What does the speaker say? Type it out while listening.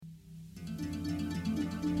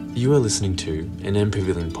You are listening to an M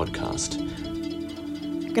Pavilion podcast.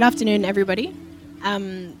 Good afternoon, everybody.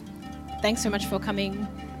 Thanks so much for coming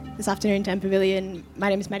this afternoon to M Pavilion. My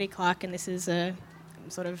name is Maddie Clark, and this is a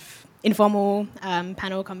sort of informal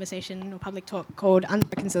panel conversation or public talk called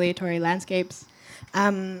Unreconciliatory Landscapes.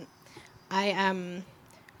 I am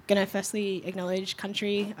going to firstly acknowledge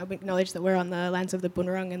country. I acknowledge that we're on the lands of the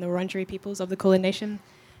Bunurong and the Wurundjeri peoples of the Kulin Nation.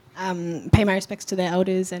 Pay my respects to their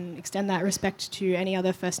elders and extend that respect to any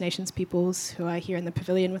other First Nations peoples who are here in the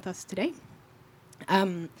pavilion with us today.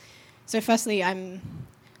 So firstly, I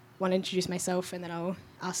want to introduce myself, and then I'll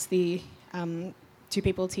ask the two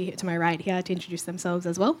people to my right here to introduce themselves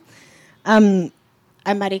as well. I'm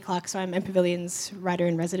Maddie Clark, so I'm M Pavilion's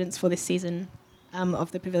writer-in-residence for this season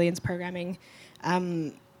of the Pavilion's programming.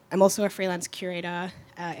 I'm also a freelance curator,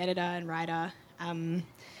 editor and writer,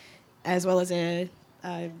 as well as a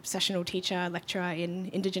sessional teacher, lecturer in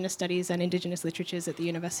Indigenous Studies and Indigenous Literatures at the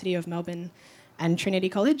University of Melbourne and Trinity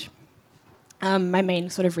College. My main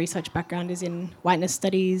sort of research background is in whiteness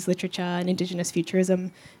studies, literature and Indigenous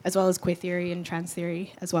futurism, as well as queer theory and trans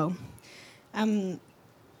theory as well.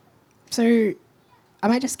 So I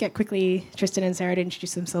might just get quickly Tristan and Sarah to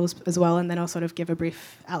introduce themselves as well, and then I'll sort of give a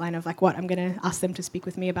brief outline of like what I'm going to ask them to speak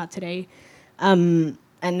with me about today, and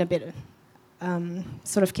a bit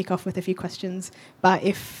sort of kick off with a few questions. But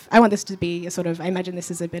if I want this to be a sort of, I imagine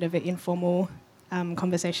this is a bit of an informal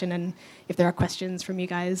conversation, and if there are questions from you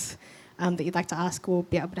guys that you'd like to ask, we'll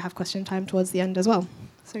be able to have question time towards the end as well.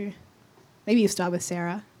 So maybe you start with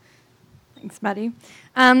Sarah. Thanks, Maddie.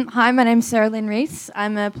 Hi, my name's Sarah Lynn Rees.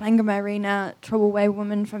 I'm a Palangamarina Trawalway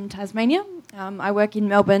woman from Tasmania. I work in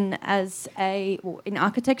Melbourne in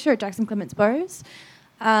architecture at Jackson Clements Burrows.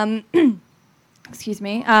 Excuse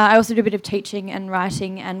me. I also do a bit of teaching and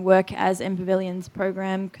writing and work as M Pavilion's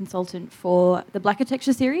program consultant for the Black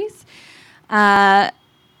Architecture series.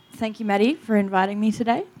 Thank you, Maddie, for inviting me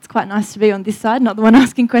today. It's quite nice to be on this side, not the one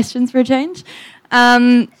asking questions for a change.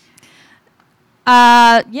 Yeah.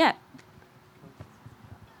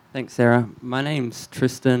 Thanks, Sarah. My name's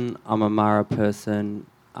Tristan. I'm a Mara person.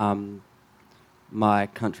 My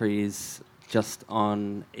country is just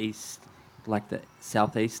on east, like the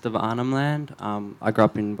southeast of Arnhem Land. I grew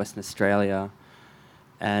up in Western Australia,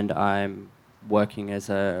 and I'm working as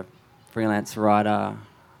a freelance writer.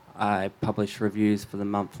 I publish reviews for the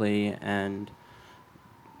monthly and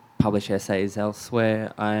publish essays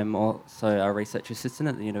elsewhere. I'm also a research assistant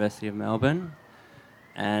at the University of Melbourne,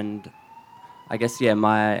 and I guess,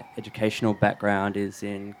 my educational background is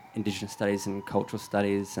in Indigenous studies and cultural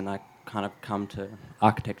studies, and I kind of come to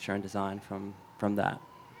architecture and design from that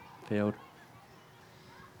field.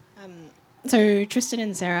 So Tristan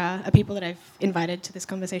and Sarah are people that I've invited to this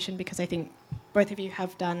conversation because I think both of you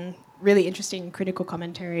have done really interesting critical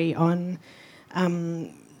commentary on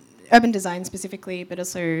urban design specifically, but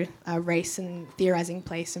also race and theorising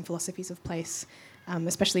place and philosophies of place,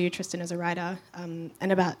 especially you, Tristan, as a writer,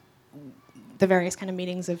 and about the various kind of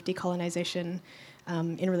meanings of decolonisation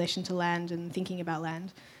in relation to land and thinking about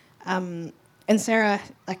land. And Sarah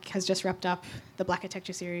has just wrapped up the Black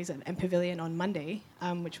Architecture series at M Pavilion on Monday,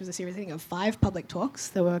 which was a series, I think, of 5 public talks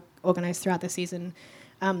that were organised throughout the season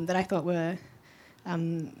that I thought were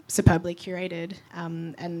superbly curated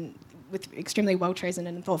and with extremely well-chosen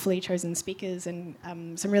and thoughtfully chosen speakers, and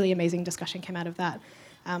some really amazing discussion came out of that.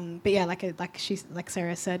 But yeah, like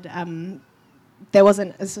Sarah said, there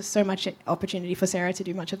wasn't so much opportunity for Sarah to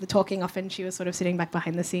do much of the talking. Often she was sort of sitting back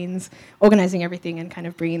behind the scenes, organising everything and kind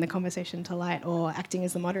of bringing the conversation to light or acting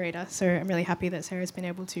as the moderator. So I'm really happy that Sarah's been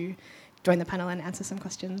able to join the panel and answer some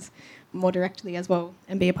questions more directly as well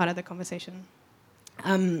and be a part of the conversation.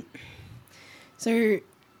 So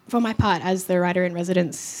for my part, as the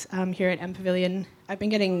writer-in-residence here at M Pavilion, I've been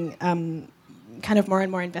getting kind of more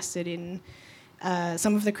and more invested in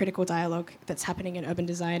some of the critical dialogue that's happening in urban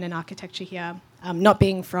design and architecture here, not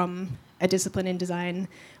being from a discipline in design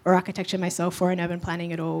or architecture myself or in urban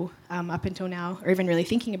planning at all up until now, or even really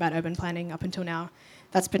thinking about urban planning up until now.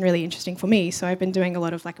 That's been really interesting for me. So I've been doing a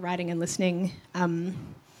lot of writing and listening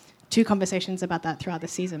to conversations about that throughout the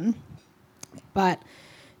season. But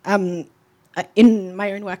in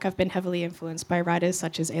my own work, I've been heavily influenced by writers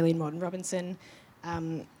such as Aileen Moreton Robinson,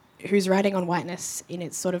 whose writing on whiteness in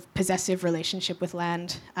its sort of possessive relationship with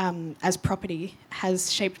land as property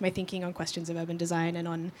has shaped my thinking on questions of urban design and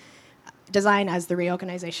on design as the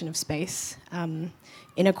reorganisation of space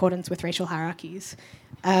in accordance with racial hierarchies,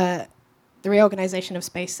 the reorganisation of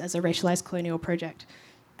space as a racialised colonial project,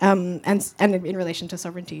 and in relation to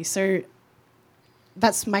sovereignty. So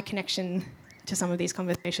that's my connection to some of these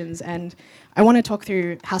conversations, and I want to talk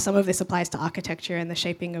through how some of this applies to architecture and the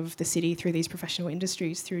shaping of the city through these professional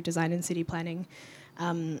industries, through design and city planning.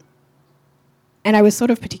 And I was sort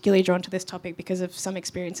of particularly drawn to this topic because of some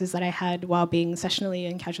experiences that I had while being sessionally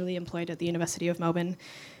and casually employed at the University of Melbourne,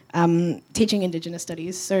 teaching Indigenous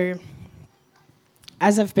studies. So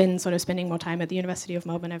as I've been sort of spending more time at the University of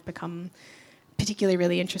Melbourne, I've become particularly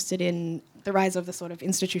really interested in the rise of the sort of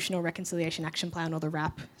Institutional Reconciliation Action Plan, or the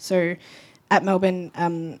RAP. So at Melbourne,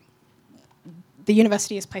 the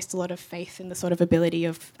university has placed a lot of faith in the sort of ability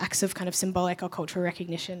of acts of kind of symbolic or cultural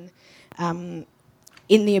recognition,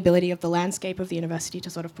 in the ability of the landscape of the university to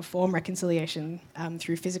sort of perform reconciliation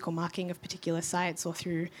through physical marking of particular sites, or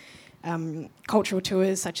through cultural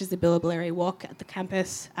tours such as the Billabulary Walk at the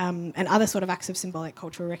campus, and other sort of acts of symbolic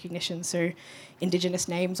cultural recognition, so Indigenous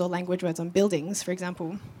names or language words on buildings, for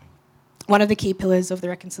example. One of the key pillars of the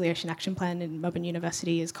Reconciliation Action Plan in Melbourne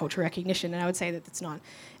University is cultural recognition, and I would say that it's not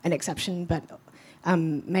an exception, but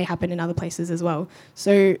may happen in other places as well.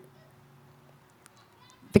 So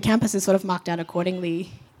the campus is sort of marked out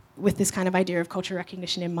accordingly with this kind of idea of cultural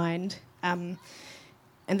recognition in mind. And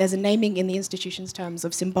there's a naming in the institution's terms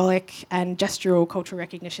of symbolic and gestural cultural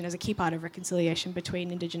recognition as a key part of reconciliation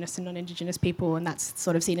between Indigenous and non-Indigenous people, and that's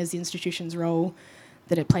sort of seen as the institution's role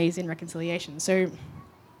that it plays in reconciliation. So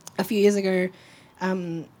a few years ago,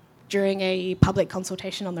 during a public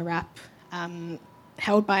consultation on the RAP,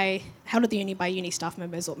 held at the uni by uni staff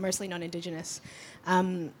members, mostly non-Indigenous,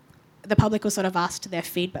 the public was sort of asked for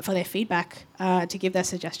their feedback to give their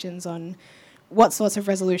suggestions on what sorts of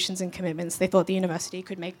resolutions and commitments they thought the university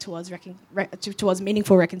could make towards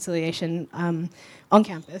meaningful reconciliation on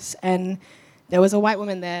campus. And there was a white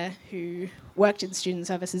woman there who worked in student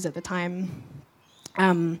services at the time,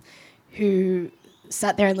 who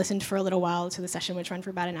sat there and listened for a little while to the session, which ran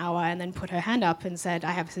for about an hour, and then put her hand up and said,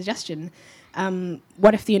 "I have a suggestion.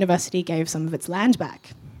 What if the university gave some of its land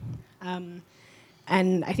back?"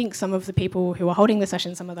 And I think some of the people who were holding the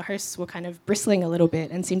session, some of the hosts, were kind of bristling a little bit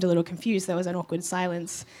and seemed a little confused. There was an awkward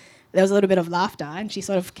silence. There was a little bit of laughter, and she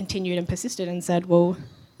sort of continued and persisted and said, "Well,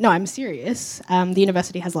 no, I'm serious. The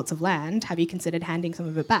university has lots of land. Have you considered handing some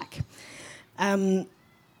of it back?"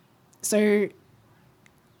 So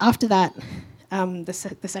after that,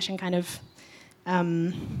 the session kind of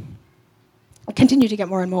continued to get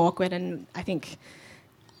more and more awkward, and I think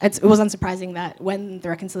it was unsurprising that when the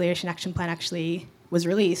Reconciliation Action Plan actually was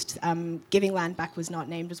released, giving land back was not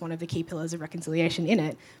named as one of the key pillars of reconciliation in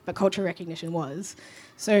it, but cultural recognition was.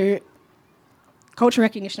 So cultural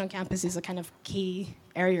recognition on campus is a kind of key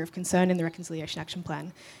area of concern in the Reconciliation Action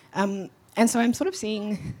Plan. And so I've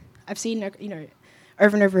seen,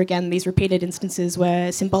 over and over again, these repeated instances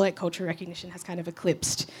where symbolic cultural recognition has kind of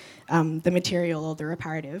eclipsed the material or the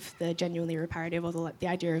reparative, the genuinely reparative, or the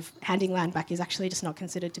idea of handing land back is actually just not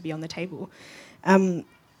considered to be on the table.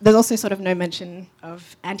 There's also sort of no mention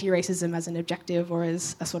of anti-racism as an objective or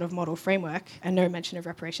as a sort of model framework, and no mention of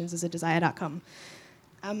reparations as a desired outcome.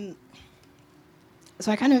 So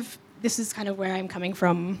this is kind of where I'm coming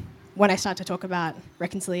from when I start to talk about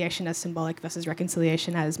reconciliation as symbolic versus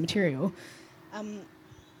reconciliation as material.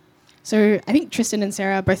 So I think Tristan and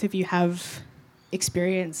Sarah, both of you have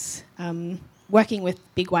experience working with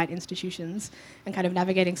big white institutions and kind of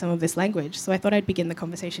navigating some of this language. So I thought I'd begin the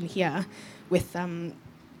conversation here with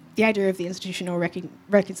the idea of the Institutional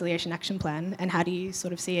Reconciliation Action Plan, and how do you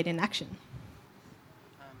sort of see it in action?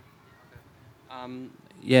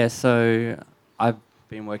 So I've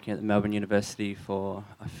been working at the Melbourne University for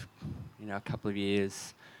a couple of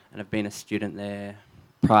years, and I've been a student there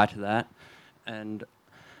prior to that. And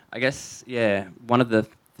I guess, one of the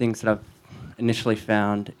things that I've initially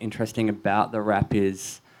found interesting about the RAP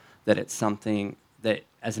is that it's something that,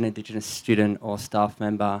 as an Indigenous student or staff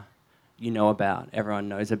member, you know about. Everyone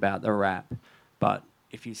knows about the RAP. But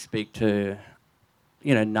if you speak to,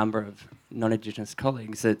 a number of non-Indigenous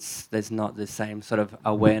colleagues, there's not the same sort of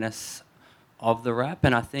awareness of the RAP.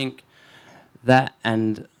 And I think that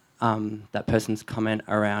and that person's comment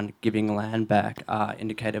around giving land back are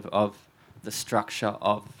indicative of the structure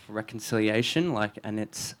of reconciliation, and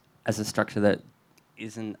it's as a structure that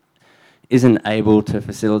isn't able to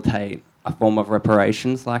facilitate a form of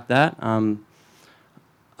reparations like that. One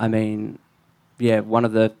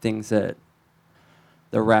of the things that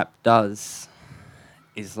the RAP does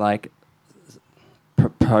is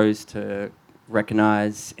propose to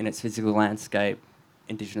recognise in its physical landscape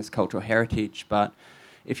Indigenous cultural heritage, but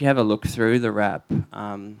if you have a look through the RAP,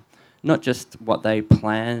 not just what they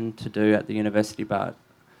plan to do at the university, but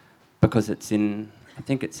because it's in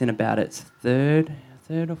about its third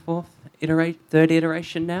or fourth third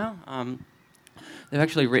iteration now. they've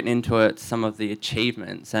actually written into it some of the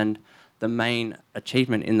achievements, and the main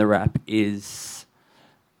achievement in the rap is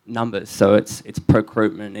numbers. So it's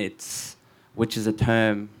procruitment, which is a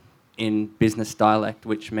term in business dialect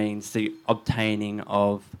which means the obtaining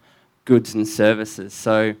of goods and services.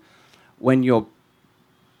 So when your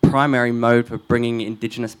primary mode of bringing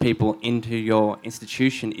Indigenous people into your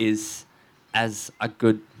institution is as a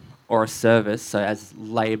good or a service, so as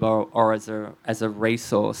labour or as a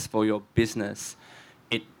resource for your business,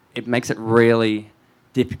 it makes it really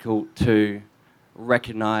difficult to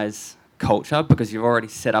recognise culture, because you've already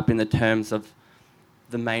set up in the terms of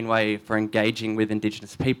the main way for engaging with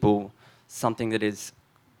Indigenous people something that is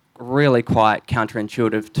really quite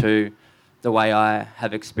counterintuitive to the way I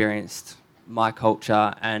have experienced my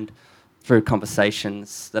culture, and through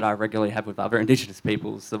conversations that I regularly have with other Indigenous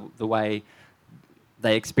peoples, the way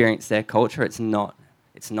they experience their culture, it's not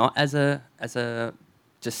as a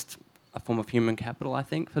just a form of human capital, I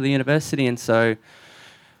think, for the university. And so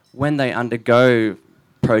when they undergo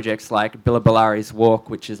projects like Billabillari's Walk,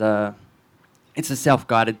 which is it's a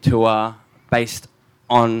self-guided tour based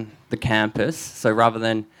on the campus, so rather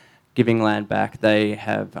than giving land back, they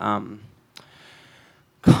have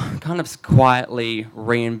kind of quietly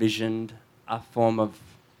re-envisioned a form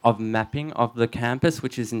of mapping of the campus,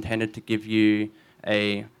 which is intended to give you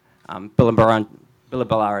a...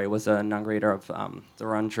 Billabillari was a Nungarita of the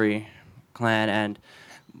Wurundjeri clan, and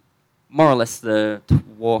more or less the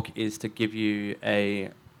walk is to give you a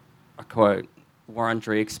quote,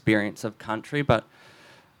 Wurundjeri experience of country. But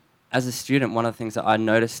as a student, one of the things that I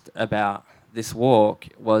noticed about this walk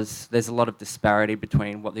was there's a lot of disparity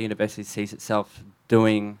between what the university sees itself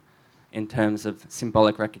doing in terms of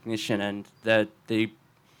symbolic recognition and the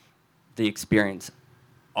experience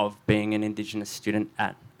of being an Indigenous student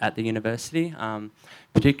at the university.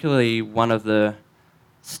 Particularly one of the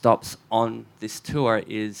stops on this tour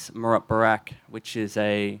is Murrup Barak, which is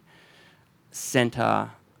a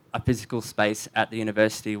centre, a physical space at the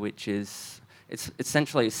university, which is it's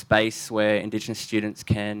essentially a space where Indigenous students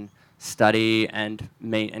can study and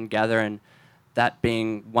meet and gather, and that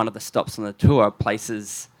being one of the stops on the tour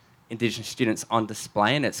places Indigenous students on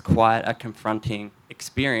display, and it's quite a confronting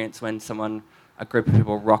experience when a group of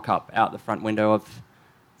people rock up out the front window of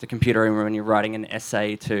the computer room when you're writing an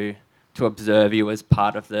essay to observe you as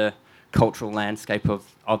part of the cultural landscape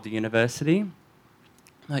of the university.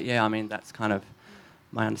 But yeah, I mean, that's kind of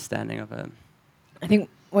my understanding of it. I think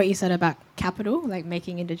what you said about capital, like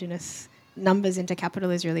making Indigenous numbers into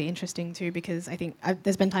capital, is really interesting too, because I think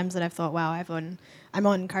there's been times that I've thought, wow, I'm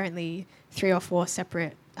on currently 3 or 4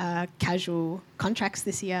 separate casual contracts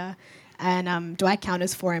this year, and do I count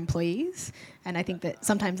as 4 employees? And I think that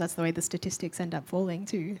sometimes that's the way the statistics end up falling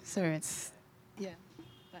too. So it's, yeah.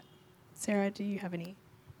 But Sarah, do you have any?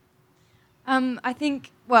 I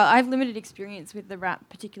think, well, I have limited experience with the rap,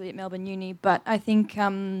 particularly at Melbourne Uni, but I think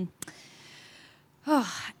it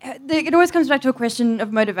always comes back to a question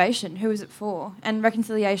of motivation. Who is it for? And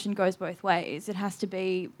reconciliation goes both ways. It has to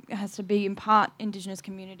be in part Indigenous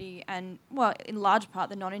community and, well, in large part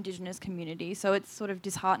the non-Indigenous community. So it's sort of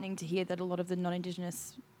disheartening to hear that a lot of the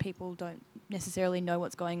non-Indigenous people don't necessarily know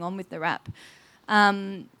what's going on with the rap.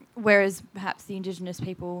 Whereas perhaps the Indigenous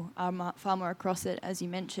people are far more across it, as you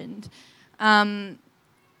mentioned. I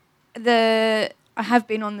have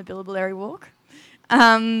been on the Billabillari Walk.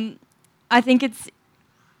 I think it's...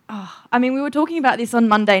 we were talking about this on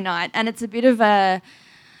Monday night, and it's a bit of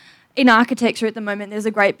in architecture at the moment, there's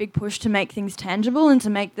a great big push to make things tangible and to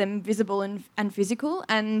make them visible and physical.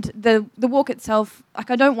 And the walk itself,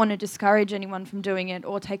 I don't want to discourage anyone from doing it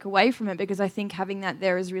or take away from it, because I think having that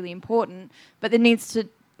there is really important. But we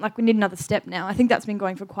need another step now. I think that's been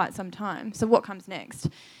going for quite some time. So what comes next?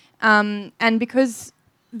 And because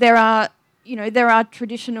there are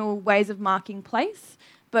traditional ways of marking place,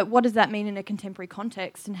 but what does that mean in a contemporary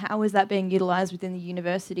context, and how is that being utilised within the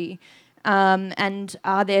university? And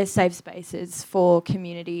are there safe spaces for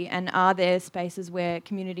community, and are there spaces where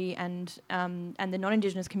community and the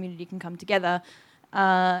non-Indigenous community can come together?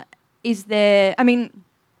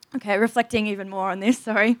 Reflecting even more on this,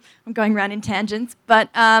 sorry, I'm going around in tangents, but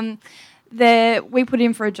we put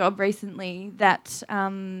in for a job recently that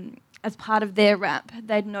as part of their rap,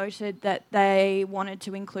 they'd noted that they wanted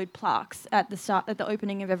to include plaques at the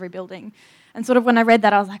opening of every building. And sort of when I read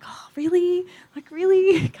that, I was like, oh, really?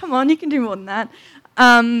 Really? Come on, you can do more than that.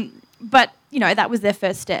 But, that was their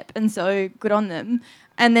first step, and so good on them.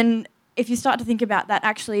 And then if you start to think about that,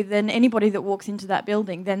 actually, then anybody that walks into that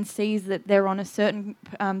building then sees that they're on a certain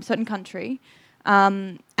country,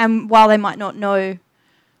 and while they might not know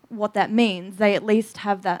what that means, they at least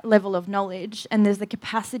have that level of knowledge, and there's the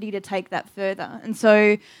capacity to take that further. And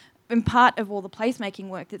so, in part of all the placemaking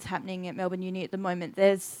work that's happening at Melbourne Uni at the moment,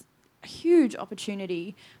 there's a huge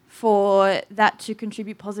opportunity for that to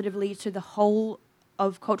contribute positively to the whole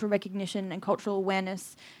of cultural recognition and cultural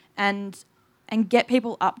awareness, and get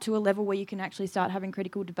people up to a level where you can actually start having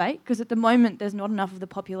critical debate. Because at the moment, there's not enough of the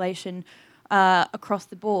population across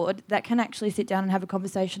the board that can actually sit down and have a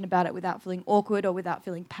conversation about it without feeling awkward or without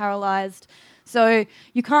feeling paralysed. So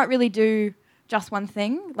you can't really do just one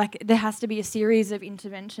thing. Like, there has to be a series of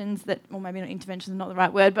interventions that, or maybe not interventions is not the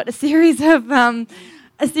right word, but a series of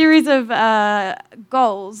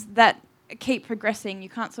goals that keep progressing. You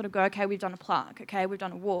can't sort of go, okay, we've done a plaque, okay, we've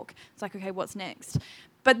done a walk. It's like, okay, what's next?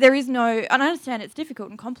 But there is no, and I understand it's difficult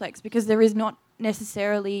and complex because there is not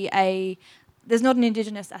necessarily there's not an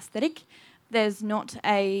Indigenous aesthetic. There's not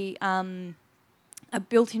a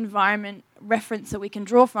built environment reference that we can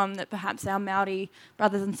draw from that perhaps our Māori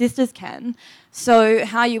brothers and sisters can. So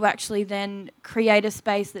how you actually then create a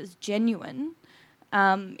space that's genuine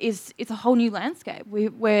it's a whole new landscape.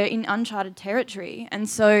 We're in uncharted territory, and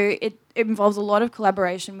so it involves a lot of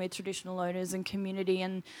collaboration with traditional owners and community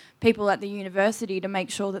and people at the university to make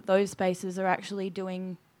sure that those spaces are actually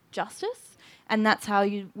doing justice, and that's how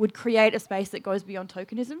you would create a space that goes beyond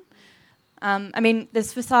tokenism. I mean,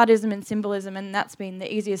 there's facadism and symbolism, and that's been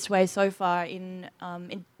the easiest way so far in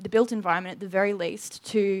the built environment, at the very least,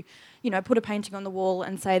 to put a painting on the wall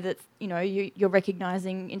and say that you're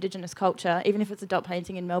recognising Indigenous culture, even if it's a dot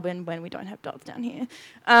painting in Melbourne when we don't have dots down here.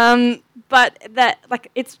 But that,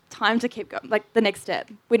 it's time to keep going. The next step,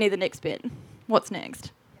 we need the next bit. What's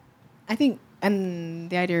next? I think, and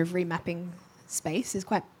the idea of remapping space is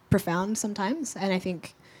quite profound sometimes. And I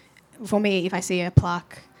think, for me, if I see a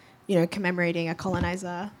plaque, commemorating a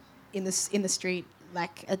colonizer in the street,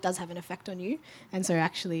 it does have an effect on you. And so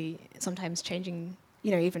actually sometimes changing,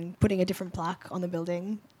 even putting a different plaque on the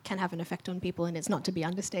building can have an effect on people, and it's not to be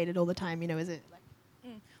understated all the time, is it?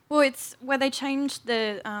 Well, it's where they changed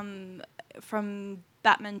the from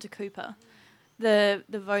Batman to Cooper, the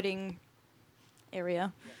voting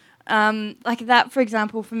area. That, for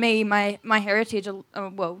example, for me, my heritage,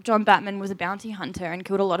 John Batman was a bounty hunter and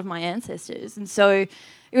killed a lot of my ancestors. And so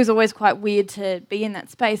it was always quite weird to be in that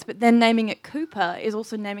space. But then naming it Cooper is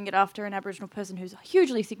also naming it after an Aboriginal person who's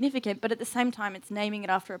hugely significant, but at the same time it's naming it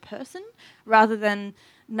after a person rather than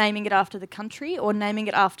naming it after the country or naming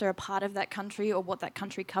it after a part of that country or what that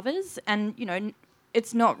country covers. And,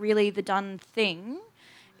 it's not really the done thing.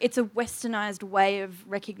 It's a westernised way of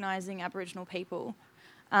recognising Aboriginal people.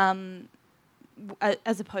 As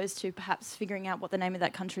opposed to perhaps figuring out what the name of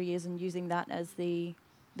that country is and using that as the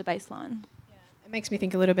baseline. Yeah. It makes me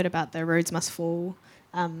think a little bit about the Rhodes Must Fall,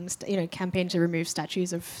 campaign to remove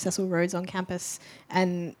statues of Cecil Rhodes on campus.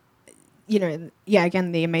 And,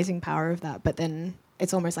 again, the amazing power of that, but then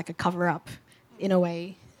it's almost like a cover-up in a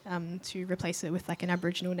way to replace it with an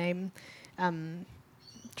Aboriginal name.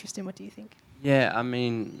 Tristan, what do you think? Yeah, I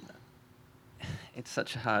mean, it's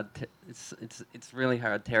such a hard. It's really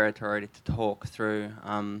hard territory to talk through.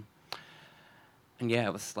 And yeah,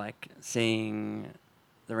 it was like seeing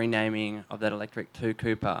the renaming of that electric to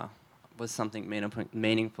Cooper was something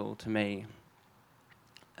meaningful to me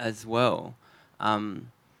as well.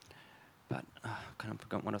 But I kind of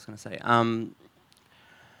forgot what I was going to say.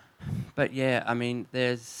 But yeah, I mean,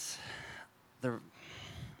 there's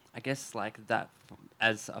I guess that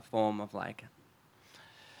as a form of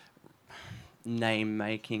name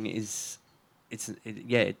making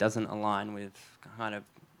it doesn't align with kind of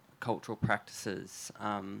cultural practices,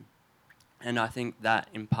 and I think that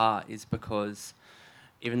in part is because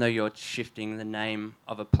even though you're shifting the name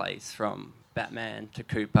of a place from Batman to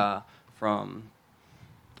Cooper, from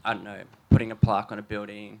putting a plaque on a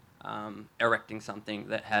building, erecting something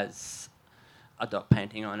that has a dot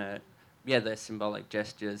painting on it, they're symbolic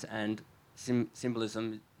gestures, and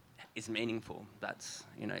symbolism is meaningful. That's,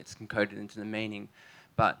 it's encoded into the meaning.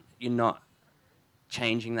 But you're not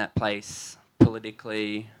changing that place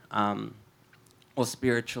politically or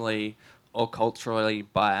spiritually or culturally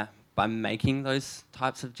by making those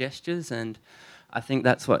types of gestures. And I think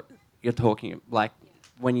that's what you're talking,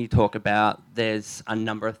 when you talk about there's a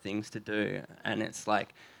number of things to do, and it's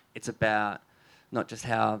about not just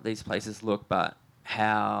how these places look, but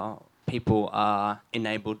how people are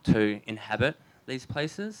enabled to inhabit these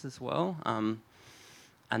places as well,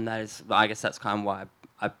 and that is, I guess that's kind of why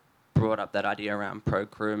I brought up that idea around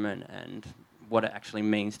procurement and what it actually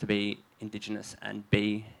means to be Indigenous and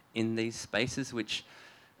be in these spaces, which,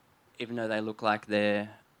 even though they look like they're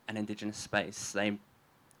an Indigenous space, they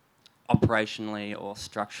operationally or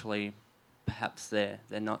structurally perhaps they're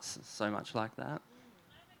not so much like that.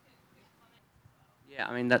 Yeah,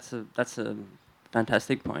 I mean that's a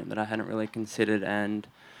fantastic point that I hadn't really considered, and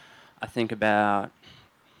I think about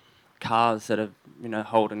cars that are,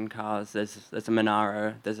 Holden cars. There's a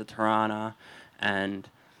Monaro, there's a Tirana, and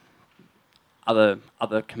other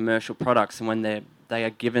commercial products. And when they are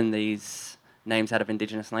given these names out of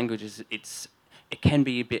Indigenous languages, it can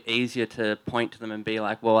be a bit easier to point to them and be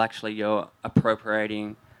like, well, actually, you're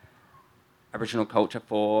appropriating Aboriginal culture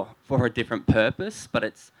for a different purpose. But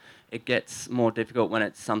it gets more difficult when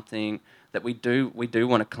it's something that we do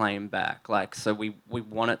want to claim back. Like, so we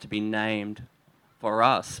want it to be named for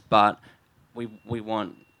us, but we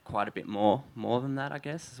want quite a bit more than that, I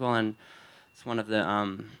guess, as well. And it's one of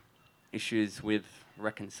the issues with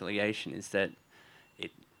reconciliation is that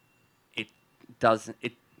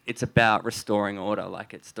it's about restoring order.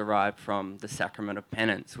 Like, it's derived from the sacrament of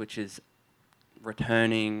penance, which is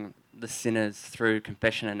returning the sinners through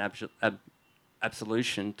confession and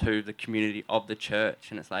absolution to the community of the church.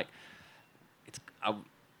 And it's like,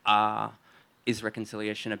 is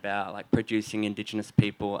reconciliation about like producing Indigenous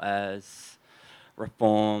people as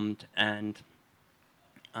reformed and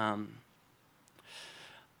the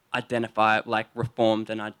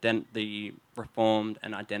reformed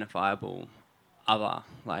and identifiable other,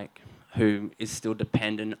 like, who is still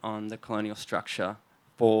dependent on the colonial structure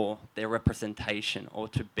for their representation or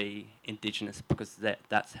to be Indigenous, because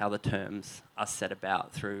that's how the terms are set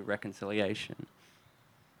about through reconciliation.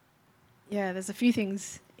 Yeah, there's a few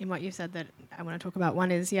things in what you said that I want to talk about.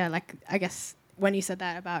 One is, I guess when you said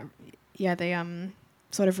that about, the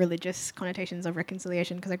sort of religious connotations of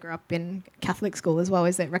reconciliation, because I grew up in Catholic school as well,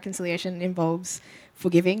 is that reconciliation involves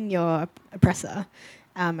forgiving your oppressor.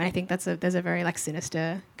 And I think there's a very like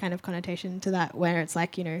sinister kind of connotation to that, where it's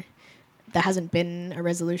like, there hasn't been a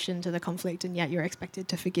resolution to the conflict and yet you're expected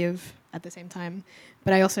to forgive at the same time.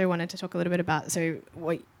 But I also wanted to talk a little bit about, so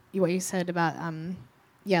what you said about,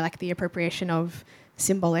 like the appropriation of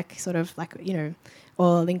symbolic sort of like,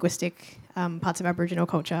 or linguistic parts of Aboriginal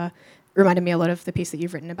culture reminded me a lot of the piece that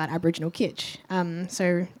you've written about Aboriginal kitsch.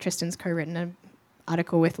 So Tristan's co-written an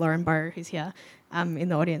article with Lauren Bowe, who's here in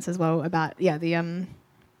the audience as well, about, the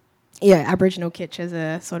Aboriginal kitsch as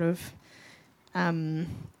a sort of,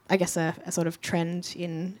 I guess a sort of trend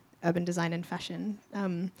in urban design and fashion.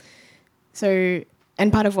 And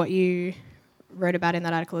part of what you wrote about in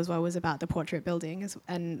that article as well was about the portrait building,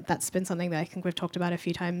 and that's been something that I think we've talked about a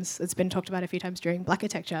few times. It's been talked about a few times during Black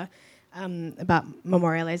Architecture, about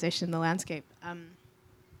memorialisation in the landscape.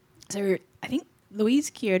 So I think Louise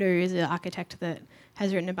Kyoto is an architect that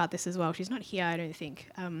has written about this as well. She's not here, I don't think.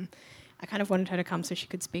 I kind of wanted her to come so she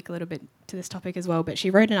could speak a little bit to this topic as well, but she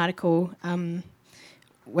wrote an article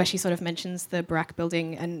where she sort of mentions the Barak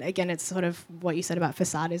building, and again, it's sort of what you said about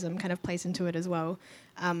facadism kind of plays into it as well.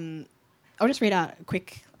 I'll just read out a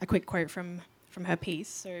quick quote from her piece.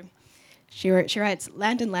 So she writes,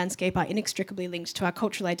 "Land and landscape are inextricably linked to our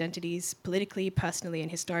cultural identities, politically, personally, and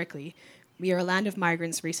historically. We are a land of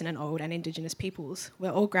migrants, recent and old, and Indigenous peoples.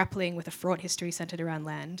 We're all grappling with a fraught history centred around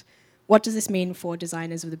land. What does this mean for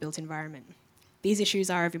designers of the built environment? These issues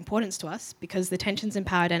are of importance to us because the tensions and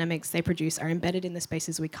power dynamics they produce are embedded in the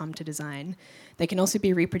spaces we come to design. They can also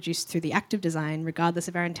be reproduced through the act of design, regardless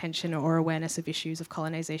of our intention or awareness of issues of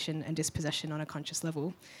colonisation and dispossession on a conscious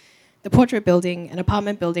level. The portrait building, an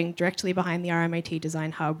apartment building directly behind the RMIT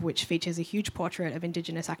Design Hub, which features a huge portrait of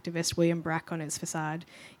Indigenous activist William Brack on its facade,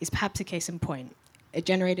 is perhaps a case in point. It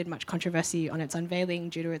generated much controversy on its unveiling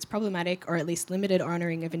due to its problematic or at least limited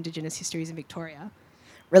honouring of Indigenous histories in Victoria,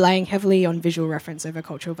 relying heavily on visual reference over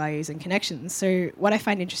cultural values and connections." So what I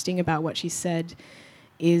find interesting about what she said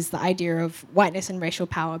is the idea of whiteness and racial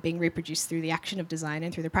power being reproduced through the action of design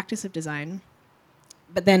and through the practice of design.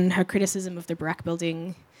 But then her criticism of the Barak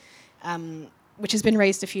building, which has been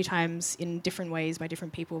raised a few times in different ways by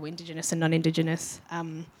different people, Indigenous and non-Indigenous.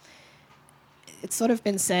 It's sort of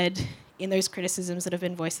been said in those criticisms that have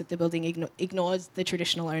been voiced that the building ignores the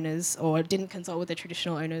traditional owners or didn't consult with the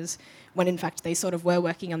traditional owners when in fact they sort of were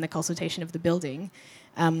working on the consultation of the building.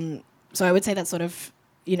 So I would say that's sort of,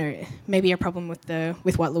 maybe a problem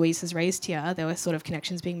with what Louise has raised here. There were sort of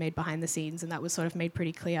connections being made behind the scenes and that was sort of made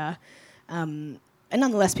pretty clear. And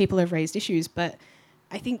nonetheless, people have raised issues, but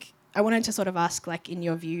I think I wanted to sort of ask, like, in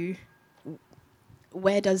your view,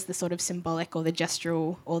 where does the sort of symbolic or the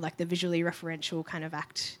gestural or like the visually referential kind of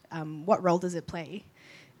act, what role does it play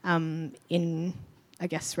in, I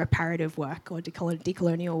guess, reparative work or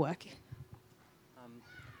decolonial work?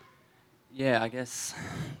 Yeah, I guess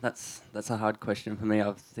that's a hard question for me.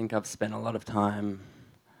 I think I've spent a lot of time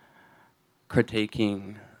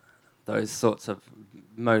critiquing those sorts of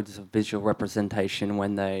modes of visual representation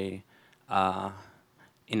when they are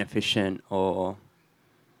inefficient or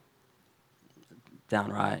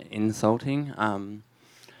downright insulting.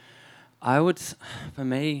 For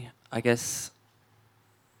me, I guess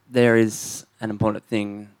there is an important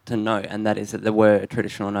thing to note, and that is that there were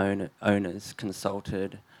traditional owners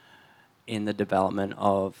consulted in the development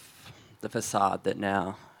of the facade that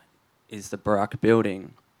now is the Barak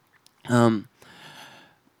building.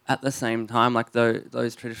 At the same time, like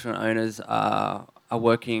those traditional owners are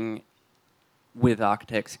working with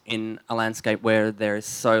architects in a landscape where there is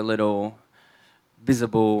so little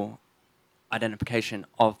visible identification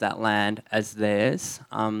of that land as theirs.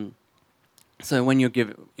 So when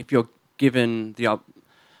if you're given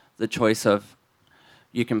the choice of,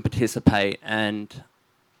 you can participate and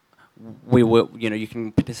you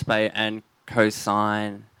can participate and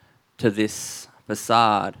co-sign to this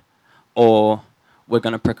facade, or we're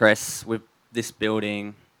going to progress with this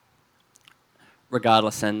building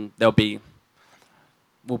regardless, and we'll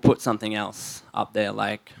put something else up there,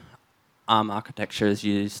 like architecture has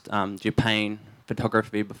used Japan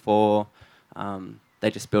photography before. They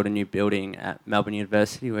just built a new building at Melbourne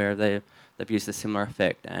University where they've used a similar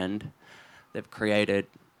effect, and they've created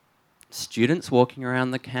students walking around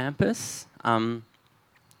the campus.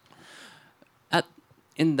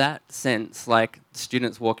 In that sense, like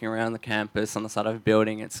students walking around the campus on the side of a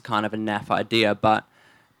building, it's kind of a naff idea, but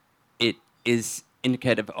it is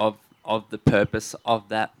indicative of the purpose of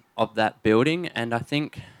that building, and I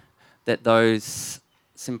think that those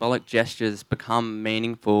symbolic gestures become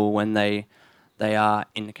meaningful when they are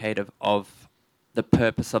indicative of the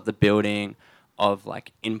purpose of the building, of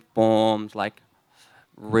like informed, like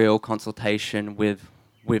real consultation with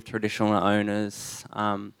traditional owners,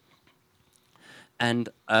 and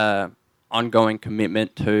ongoing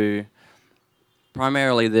commitment to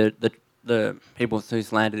primarily the people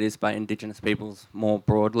whose land it is, but Indigenous peoples more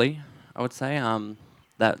broadly, I would say.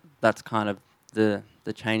 That's kind of the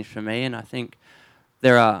change for me, and I think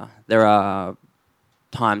there are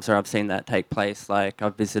times where I've seen that take place. Like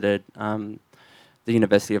I've visited the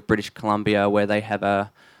University of British Columbia, where they have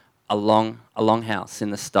a longhouse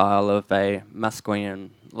in the style of a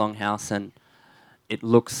Musqueam longhouse, and it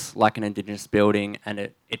looks like an Indigenous building, and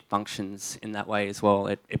it functions in that way as well.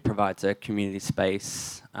 It provides a community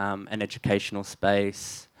space, an educational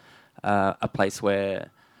space, a place where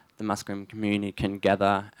the Musqueam community can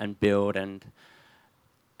gather and build and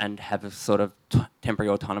have a sort of temporary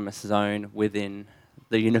autonomous zone within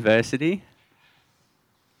the university.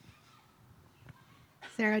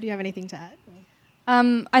 Sarah, do you have anything to add?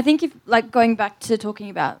 I think if, like, going back to talking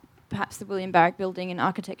about perhaps the William Barrack building and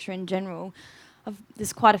architecture in general,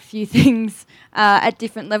 there's quite a few things at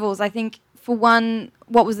different levels. I think, for one,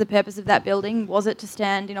 what was the purpose of that building? Was it to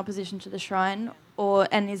stand in opposition to the shrine,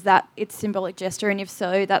 and is that its symbolic gesture? And if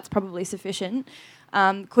so, that's probably sufficient.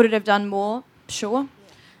 Could it have done more? Sure.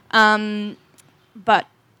 But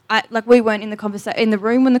we weren't in the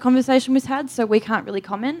room when the conversation was had, so we can't really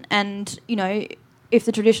comment. And if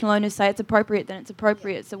the traditional owners say it's appropriate, then it's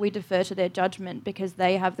appropriate. So we defer to their judgment because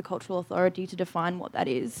they have the cultural authority to define what that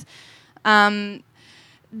is. I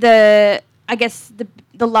guess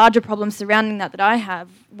the larger problem surrounding that I have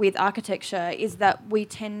with architecture is that we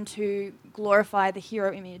tend to glorify the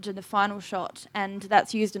hero image and the final shot, and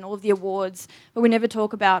that's used in all of the awards, but we never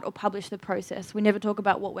talk about or publish the process. We never talk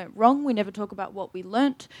about what went wrong. We never talk about what we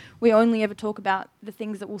learnt. We only ever talk about the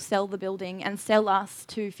things that will sell the building and sell us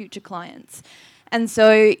to future clients. And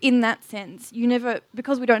so in that sense,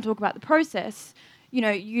 because we don't talk about the process,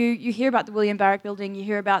 you hear about the William Barrack building, you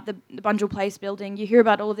hear about the Bunjil Place building, you hear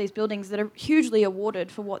about all of these buildings that are hugely awarded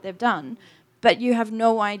for what they've done, but you have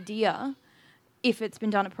no idea if it's been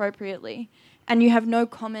done appropriately. And you have no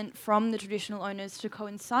comment from the traditional owners to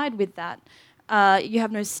coincide with that. You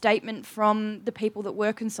have no statement from the people that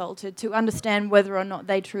were consulted to understand whether or not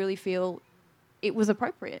they truly feel it was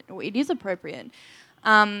appropriate or it is appropriate.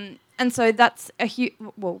 And so that's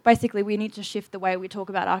basically we need to shift the way we talk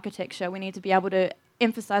about architecture. We need to be able to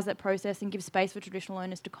emphasise that process and give space for traditional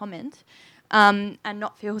owners to comment, and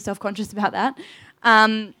not feel self-conscious about that.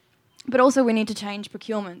 But also we need to change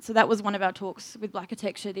procurement. So that was one of our talks with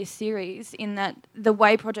Blackitecture this series, in that the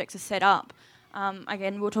way projects are set up,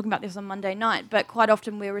 again, we were talking about this on Monday night, but quite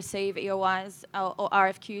often we receive EOIs or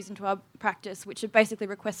RFQs into our practice, which are basically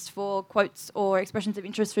requests for quotes or expressions of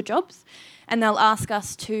interest for jobs. And they'll ask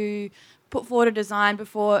us to put forward a design but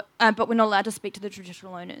we're not allowed to speak to the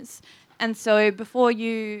traditional owners. And so before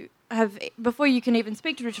you before you can even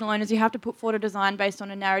speak to traditional owners, you have to put forward a design based on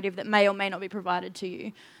a narrative that may or may not be provided to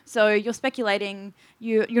you. So you're speculating,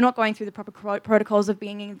 you're not going through the proper protocols of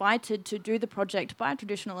being invited to do the project by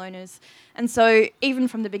traditional owners. And so even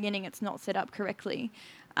from the beginning, it's not set up correctly.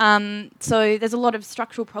 So there's a lot of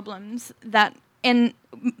structural problems that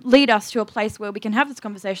lead us to a place where we can have this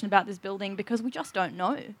conversation about this building because we just don't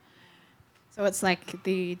know. So it's like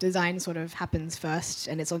the design sort of happens first,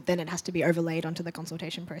 and then it has to be overlaid onto the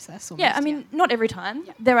consultation process. Almost. Yeah, I mean, not every time.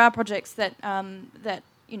 Yeah. There are projects that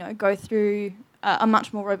go through a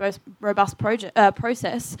much more robust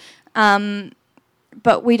process,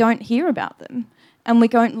 but we don't hear about them, and we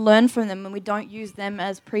don't learn from them, and we don't use them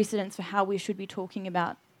as precedents for how we should be talking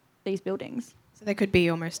about these buildings. So there could be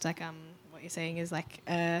almost like what you're saying is like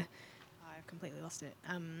I've completely lost it.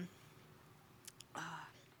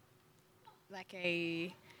 Like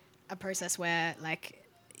a process where, like,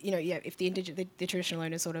 if the traditional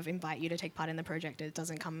owners sort of invite you to take part in the project, it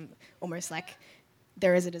doesn't come almost like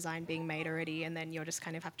there is a design being made already, and then you'll just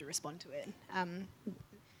kind of have to respond to it.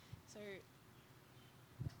 So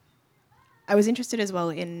I was interested as well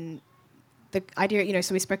in the idea,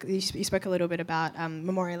 so you spoke a little bit about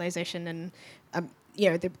memorialization and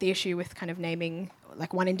the issue with kind of naming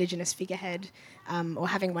like one Indigenous figurehead, or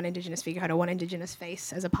having one Indigenous figurehead or one Indigenous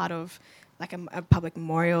face as a part of like a public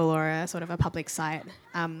memorial or a sort of a public site.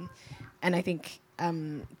 And I think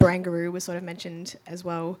Barangaroo was sort of mentioned as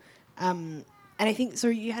well. And I think, so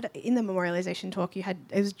you had, in the memorialisation talk, it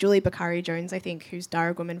was Julie Bakari Jones, I think, who's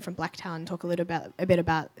Darug woman from Blacktown, talk a bit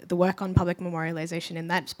about the work on public memorialisation in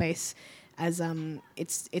that space, as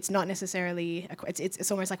it's not necessarily, it's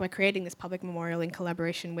almost like we're creating this public memorial in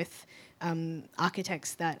collaboration with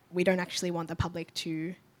architects that we don't actually want the public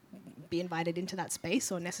to be invited into that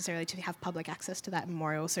space or necessarily to have public access to that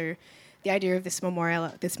memorial. So the idea of this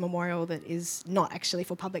memorial that is not actually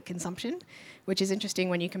for public consumption, which is interesting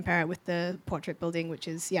when you compare it with the portrait building, which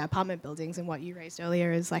is apartment buildings, and what you raised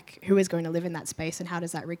earlier is like who is going to live in that space and how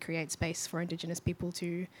does that recreate space for Indigenous people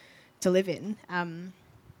to live in.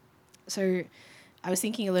 So I was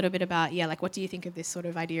thinking a little bit about like what do you think of this sort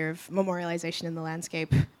of idea of memorialization in the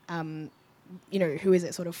landscape? Who is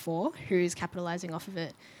it sort of for? Who is capitalizing off of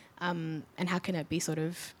it? And how can it be sort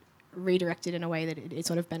of redirected in a way that it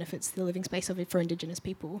sort of benefits the living space of it for Indigenous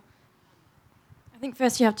people? I think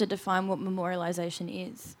first you have to define what memorialisation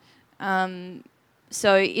is.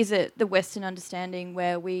 So is it the Western understanding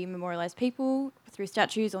where we memorialise people through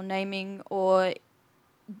statues or naming, or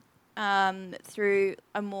through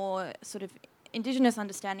a more sort of Indigenous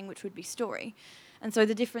understanding, which would be story? And so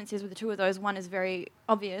the difference is with the two of those, one is very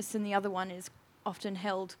obvious and the other one is often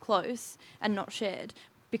held close and not shared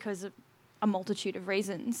because of a multitude of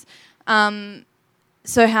reasons.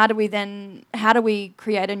 So how do we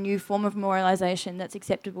create a new form of memorialisation that's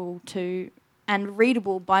acceptable to and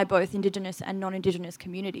readable by both Indigenous and non-Indigenous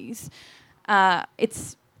communities?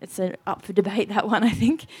 It's up for debate, that one, I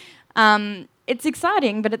think. It's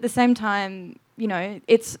exciting, but at the same time,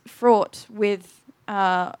 it's fraught with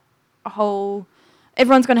a whole...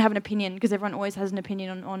 Everyone's going to have an opinion because everyone always has an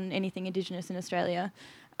opinion on anything Indigenous in Australia.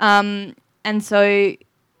 And so...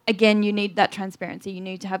 Again, you need that transparency. You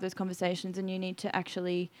need to have those conversations, and you need to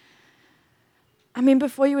actually...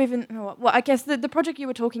 before you even... Well, I guess the project you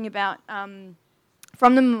were talking about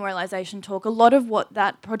from the memorialisation talk, a lot of what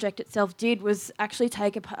that project itself did was actually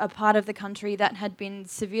take a part of the country that had been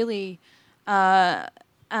severely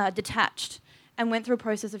detached and went through a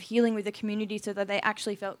process of healing with the community so that they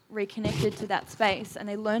actually felt reconnected to that space, and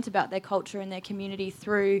they learnt about their culture and their community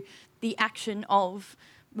through the action of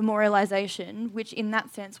memorialisation, which in that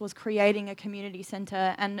sense was creating a community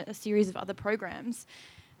centre and a series of other programs,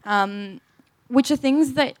 which are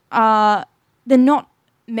things that they're not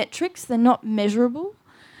metrics, they're not measurable,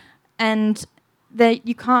 and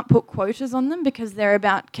you can't put quotas on them because they're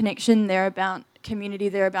about connection, they're about community,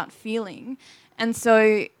 they're about feeling. And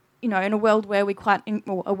so, in a world where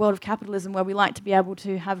a world of capitalism where we like to be able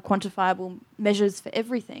to have quantifiable measures for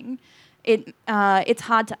everything, it's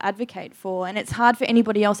hard to advocate for, and it's hard for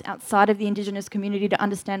anybody else outside of the Indigenous community to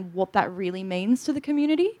understand what that really means to the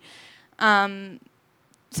community.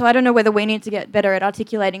 So I don't know whether we need to get better at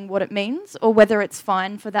articulating what it means, or whether it's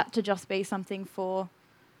fine for that to just be something for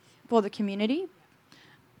the community.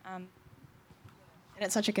 And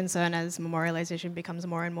it's such a concern as memorialisation becomes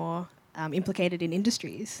more and more implicated in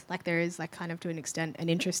industries. Like there is, like, kind of to an extent, an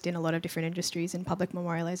interest in a lot of different industries in public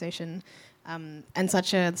memorialisation, and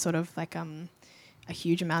such a sort of like a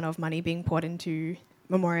huge amount of money being poured into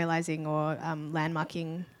memorialising or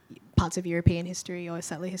landmarking parts of European history or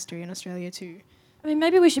settler history in Australia too. I mean,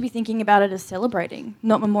 maybe we should be thinking about it as celebrating,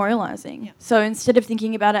 not memorialising. Yeah. So instead of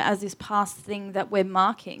thinking about it as this past thing that we're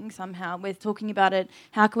marking somehow, we're talking about it,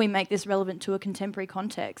 how can we make this relevant to a contemporary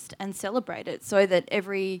context and celebrate it so that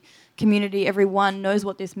every community, everyone knows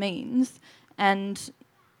what this means and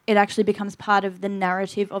it actually becomes part of the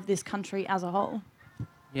narrative of this country as a whole.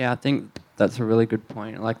 Yeah, I think that's a really good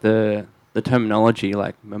point. Like the terminology,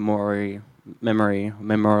 like memory,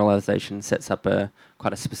 memorialization sets up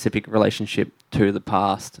quite a specific relationship to the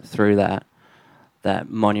past through that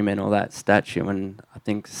monument or that statue, and I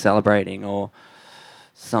think celebrating or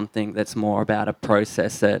something that's more about a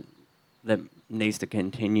process that needs to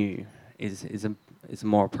continue is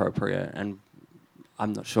more appropriate, and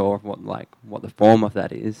I'm not sure what the form of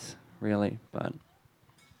that is really, but.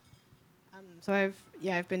 So I've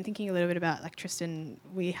been thinking a little bit about, like, Tristan,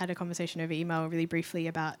 we had a conversation over email really briefly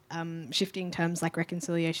about shifting terms like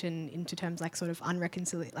reconciliation into terms like sort of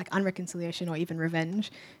unreconciliation or even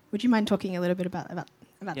revenge. Would you mind talking a little bit about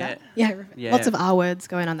that? Yeah, lots of R words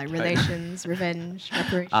going on, like relations, revenge,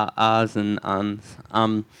 reparation. R's and uns.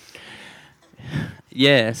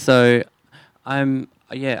 So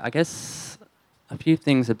I guess a few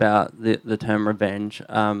things about the term revenge.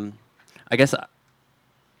 I guess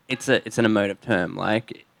it's an emotive term.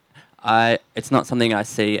 Like, it's not something I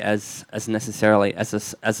see as necessarily as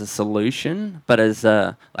a solution, but as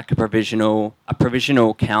a provisional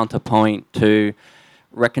counterpoint to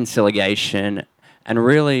reconciliation, and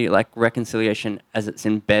really like reconciliation as it's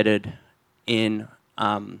embedded in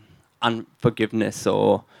unforgiveness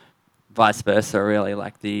or vice versa. Really,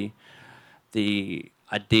 like the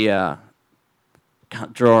idea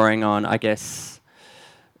drawing on, I guess,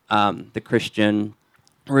 the Christian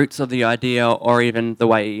roots of the idea, or even the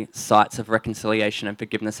way sites of reconciliation and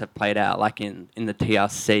forgiveness have played out, like in the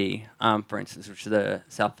TRC, for instance, which is the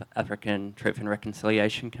South African Truth and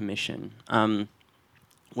Reconciliation Commission,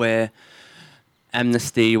 where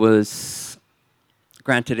amnesty was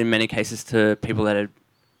granted in many cases to people that had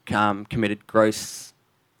committed gross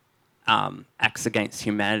acts against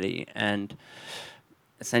humanity. And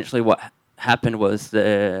essentially what happened was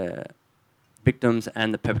the victims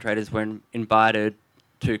and the perpetrators were invited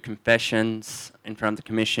to confessions in front of the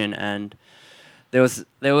commission, and there was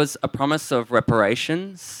a promise of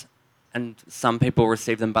reparations, and some people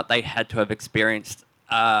received them, but they had to have experienced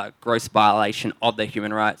a gross violation of their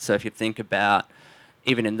human rights. So if you think about,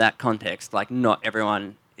 even in that context, like, not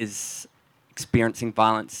everyone is experiencing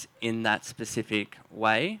violence in that specific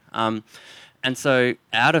way. And so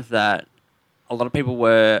out of that, a lot of people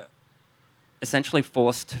were essentially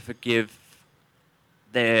forced to forgive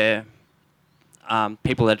their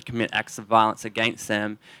people that commit acts of violence against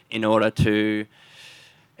them in order to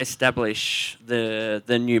establish the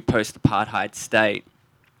new post-apartheid state.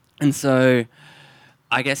 And so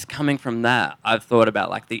I guess coming from that, I've thought about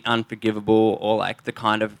like the unforgivable, or like the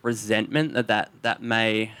kind of resentment that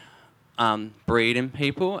may breed in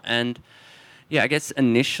people. And yeah, I guess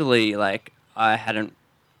initially, like, I hadn't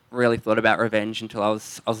really thought about revenge until I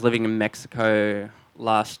was living in Mexico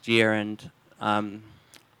last year, and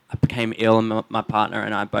I became ill, and my partner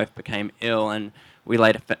and I both became ill, and we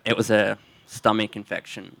later it was a stomach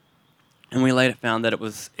infection, and we later found that it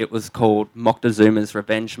was called Moctezuma's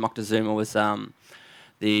revenge. Moctezuma was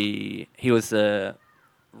he was a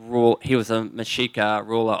Mexica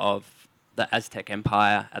ruler of the Aztec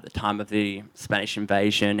Empire at the time of the Spanish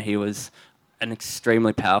invasion. He was an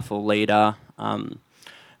extremely powerful leader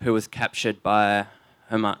who was captured by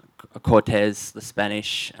Cortez, the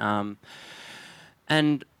Spanish,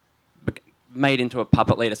 and made into a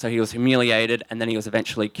puppet leader. So he was humiliated, and then he was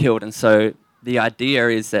eventually killed. And so the idea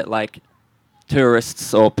is that, like,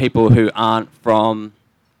 tourists or people who aren't from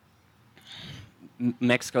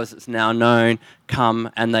Mexico, as it's now known,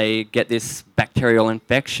 come and they get this bacterial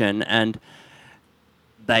infection, and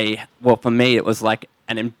for me, it was like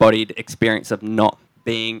an embodied experience of not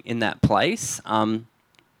being in that place. And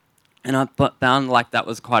I found like that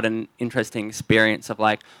was quite an interesting experience of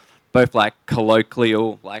like both like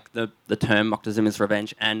colloquial, like the term Moctezuma's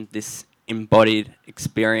revenge, and this embodied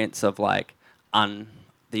experience of like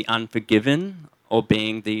the unforgiven, or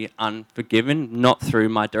being the unforgiven, not through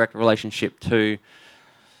my direct relationship to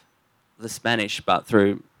the Spanish, but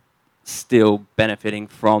through still benefiting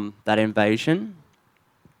from that invasion.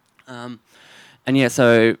 And yeah,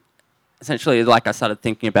 so essentially, like, I started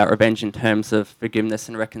thinking about revenge in terms of forgiveness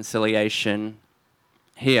and reconciliation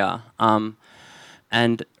here.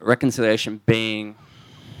 And reconciliation being,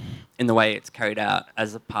 in the way it's carried out,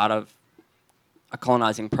 as a part of a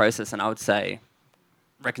colonising process. And I would say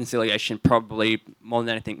reconciliation probably, more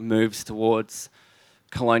than anything, moves towards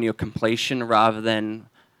colonial completion rather than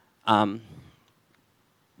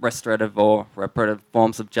restorative or reparative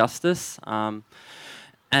forms of justice.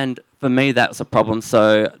 And for me, that's a problem.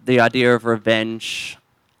 So the idea of revenge,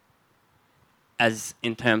 as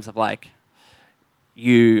in terms of like,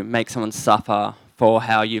 you make someone suffer for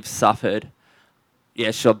how you've suffered.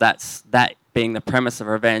 Yeah, sure, that's that being the premise of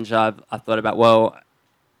revenge. I've thought about, well,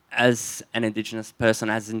 as an Indigenous person,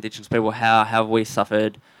 as Indigenous people, how have we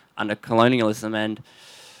suffered under colonialism? And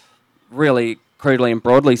really, crudely and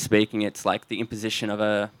broadly speaking, it's like the imposition of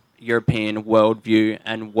a European worldview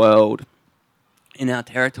and world in our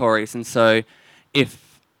territories. And so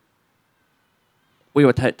if we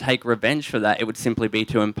were to take revenge for that, it would simply be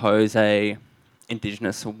to impose a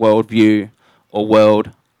Indigenous worldview or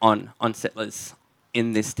world on settlers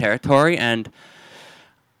in this territory. And,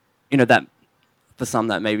 you know, that for some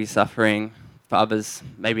that may be suffering, for others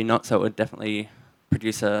maybe not, so it would definitely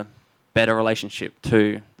produce a better relationship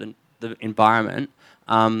to the environment.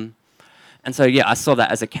 And so, yeah, I saw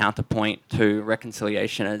that as a counterpoint to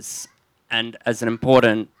reconciliation as an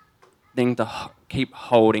important thing to keep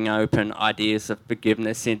holding open. Ideas of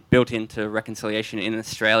forgiveness built into reconciliation in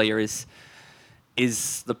Australia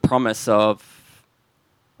is the promise of,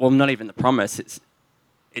 well, not even the promise,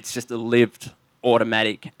 it's just a lived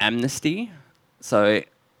automatic amnesty. So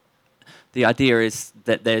the idea is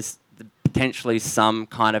that there's potentially some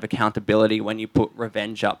kind of accountability when you put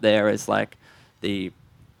revenge up there as like the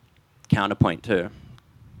counterpoint to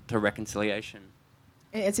reconciliation.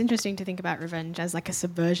 It's interesting to think about revenge as like a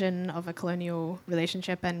subversion of a colonial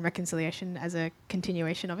relationship and reconciliation as a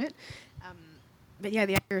continuation of it. But yeah,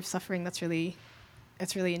 the idea of suffering, that's really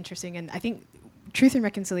interesting. And I think Truth and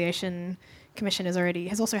Reconciliation Commission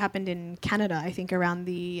has also happened in Canada, I think, around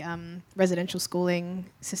the residential schooling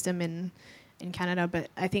system in Canada. But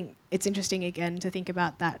I think it's interesting, again, to think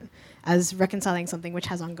about that as reconciling something which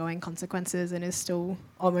has ongoing consequences and is still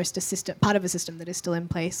almost a system, part of a system that is still in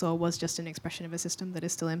place, or was just an expression of a system that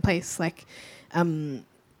is still in place. Like,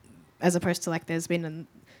 as opposed to like there's been a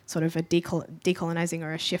sort of a decolonizing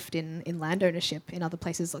or a shift in land ownership in other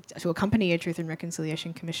places, like, to accompany a Truth and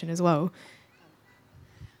Reconciliation Commission as well.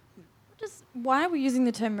 Why are we using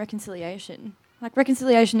the term reconciliation? Like,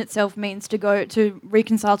 reconciliation itself means to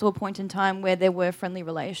reconcile to a point in time where there were friendly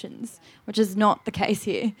relations, which is not the case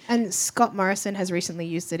here. And Scott Morrison has recently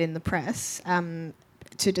used it in the press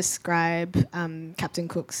to describe Captain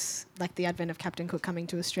Cook's, like the advent of Captain Cook coming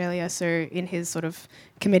to Australia. So in his sort of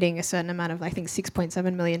committing a certain amount of, I think,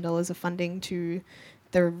 $6.7 million of funding to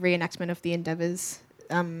the reenactment of the Endeavour's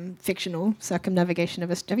fictional circumnavigation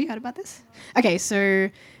of Australia. Have you heard about this? Okay, so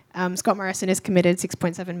Scott Morrison has committed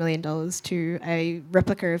 $6.7 million to a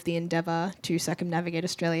replica of the Endeavour to circumnavigate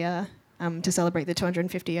Australia to celebrate the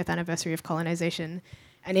 250th anniversary of colonisation.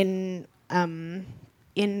 And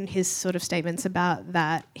in his sort of statements about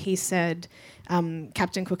that, he said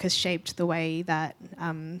Captain Cook has shaped the way that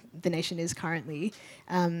the nation is currently,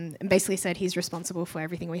 and basically said he's responsible for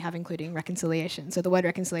everything we have, including reconciliation. So the word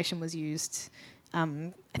reconciliation was used, I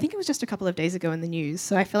think it was just a couple of days ago in the news,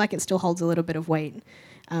 so I feel like it still holds a little bit of weight.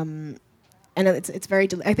 And it's very,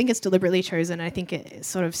 I think it's deliberately chosen. I think it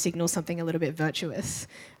sort of signals something a little bit virtuous.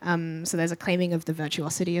 So there's a claiming of the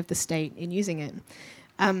virtuosity of the state in using it.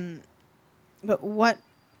 But what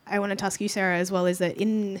I wanted to ask you, Sarah, as well, is that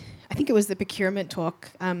I think it was the procurement talk,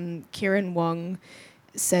 Kieran Wong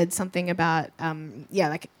said something about,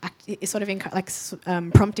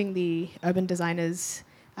 prompting the urban designers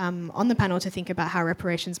on the panel to think about how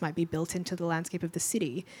reparations might be built into the landscape of the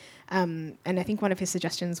city. And I think one of his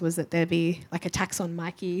suggestions was that there be like a tax on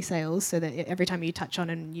Myki sales, so that every time you touch on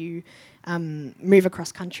and you move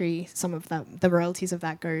across country, some of the royalties of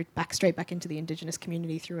that go straight back into the Indigenous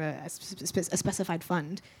community through a specified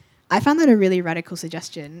fund. I found that a really radical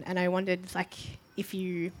suggestion, and I wondered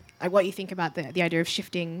what you think about the idea of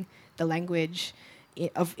shifting the language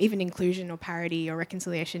of even inclusion or parity or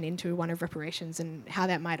reconciliation into one of reparations, and how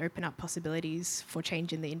that might open up possibilities for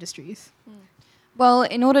change in the industries. Well,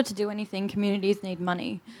 in order to do anything, communities need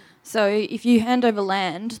money. So if you hand over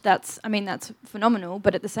land, that's phenomenal,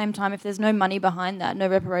 but at the same time, if there's no money behind that, no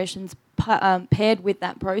reparations paired with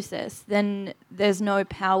that process, then there's no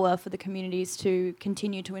power for the communities to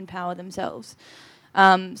continue to empower themselves.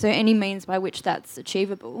 So any means by which that's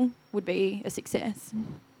achievable would be a success.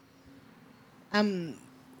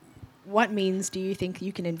 What means do you think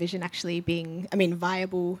you can envision actually being,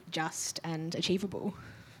 viable, just, and achievable?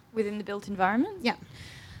 Within the built environment? Yeah.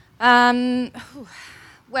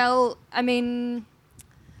 Well,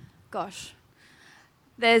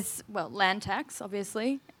 there's, land tax,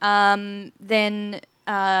 obviously. Then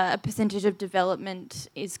a percentage of development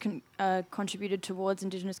is contributed towards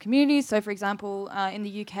Indigenous communities. So, for example, in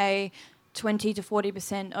the UK, 20 to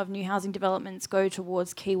 40% of new housing developments go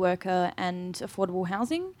towards key worker and affordable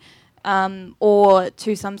housing, or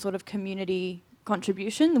to some sort of community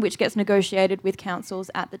contribution, which gets negotiated with councils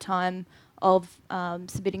at the time of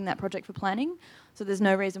submitting that project for planning. So there's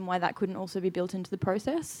no reason why that couldn't also be built into the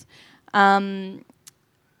process. I mean,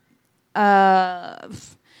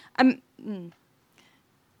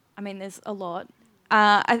 there's a lot.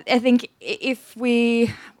 I think if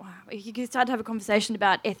you could start to have a conversation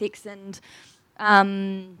about ethics and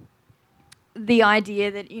the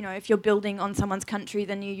idea that, you know, if you're building on someone's country,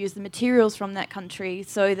 then you use the materials from that country,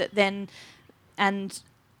 so that then, and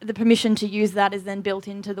the permission to use that is then built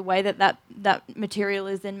into the way that that material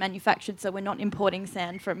is then manufactured, so we're not importing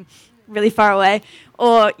sand from really far away,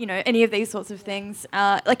 or, you know, any of these sorts of things.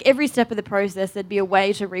 Like every step of the process, there'd be a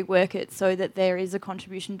way to rework it so that there is a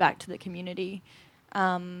contribution back to the community.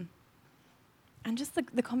 And just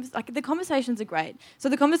the conversations are great. So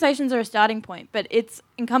the conversations are a starting point, but it's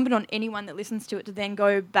incumbent on anyone that listens to it to then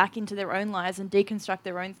go back into their own lives and deconstruct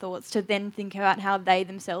their own thoughts, to then think about how they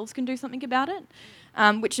themselves can do something about it,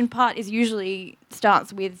 which in part is usually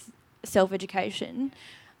starts with self-education.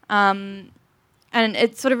 And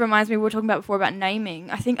it sort of reminds me, we were talking about before about naming.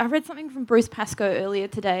 I think I read something from Bruce Pascoe earlier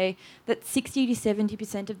today that 60 to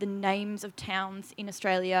 70% of the names of towns in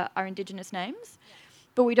Australia are Indigenous names,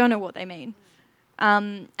 but we don't know what they mean.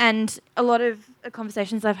 And a lot of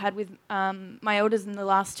conversations I've had with my elders in the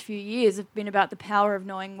last few years have been about the power of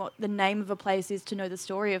knowing what the name of a place is to know the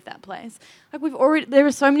story of that place. Like there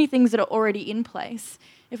are so many things that are already in place.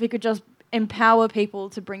 If we could just empower people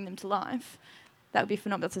to bring them to life, that would be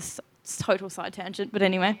phenomenal. That's a total side tangent, but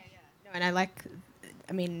anyway. No, and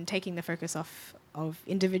I mean, taking the focus off of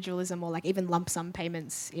individualism, or like even lump sum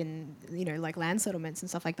payments in, you know, like land settlements and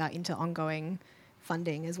stuff like that, into ongoing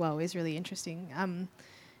funding as well is really interesting.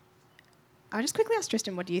 I'll just quickly ask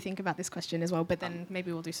Tristan, what do you think about this question as well? But then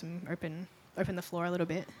maybe we'll do some open the floor a little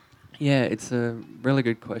bit. Yeah, it's a really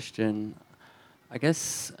good question. I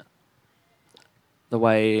guess the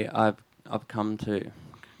way I've come to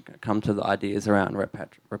the ideas around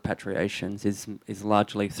repatriations is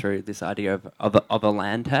largely through this idea of a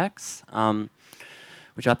land tax,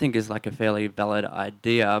 which I think is like a fairly valid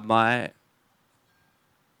idea. My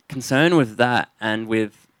concern with that and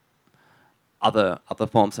with other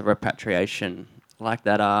forms of repatriation like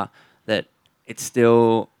that are that it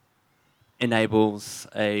still enables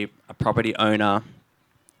a property owner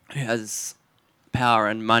who has power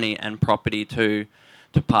and money and property to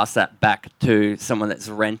pass that back to someone that's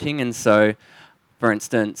renting. And so, for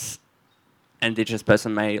instance, an Indigenous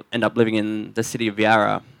person may end up living in the city of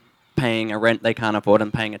Yarra, paying a rent they can't afford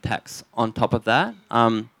and paying a tax on top of that.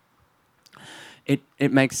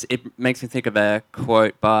 It makes me think of a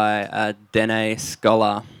quote by a Dene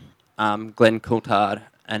scholar, Glenn Coulthard,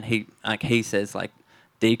 and he says, like,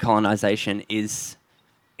 decolonisation is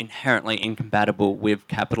inherently incompatible with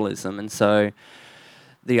capitalism. And so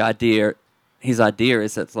his idea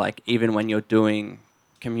is that, like, even when you're doing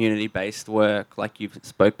community-based work, like you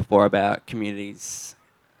spoke before about communities,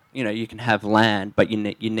 you know, you can have land, but you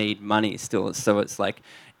need money still. So it's like,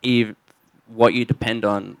 what you depend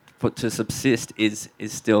on to subsist is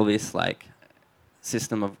still this, like,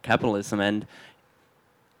 system of capitalism. And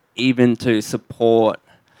even to support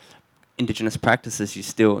Indigenous practices,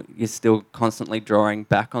 you're still constantly drawing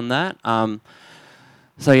back on that.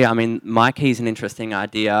 So yeah, I mean, Mikey's an interesting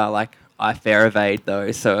idea. Like, I fair evade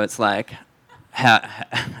though, so it's like,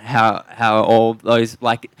 how all those,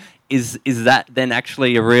 like, is that then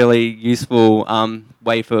actually a really useful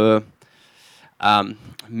way for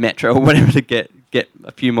Metro or whatever to get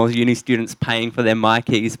a few more uni students paying for their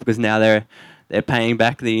Mikeys, because now they're paying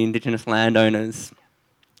back the Indigenous landowners?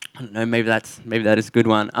 I don't know. Maybe that is a good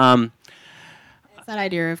one. It's that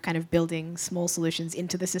idea of kind of building small solutions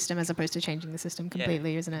into the system as opposed to changing the system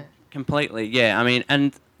completely, isn't it? Completely, yeah. I mean,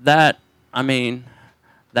 and that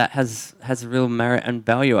has real merit and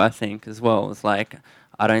value, I think, as well. It's like,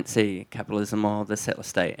 I don't see capitalism or the settler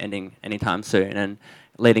state ending anytime soon, and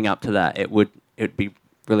leading up to that, it would be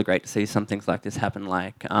really great to see some things like this happen.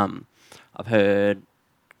 Like, I've heard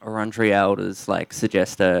Wurundjeri elders, like,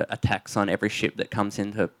 suggest a tax on every ship that comes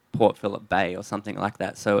into Port Phillip Bay or something like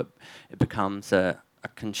that, so it becomes a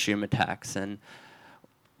consumer tax. And,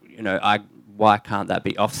 you know, why can't that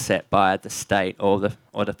be offset by the state or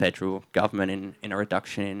the federal government in a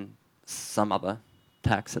reduction in some other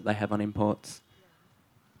tax that they have on imports?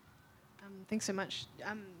 Thanks so much.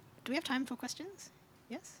 Do we have time for questions?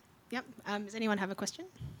 Yes? Yep. Does anyone have a question?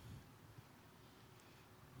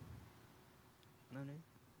 No.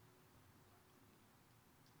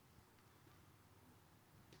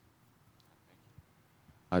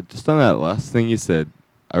 Just on that last thing you said,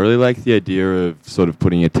 I really like the idea of sort of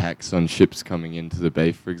putting a tax on ships coming into the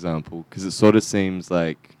bay, for example, because it sort of seems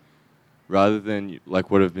like, rather than like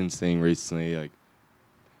what I've been seeing recently, like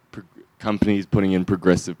companies putting in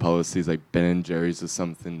progressive policies like Ben and Jerry's or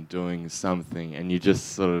something, doing something, and you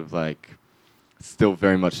just sort of like still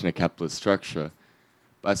very much in a capitalist structure.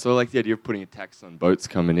 But I sort of like the idea of putting a tax on boats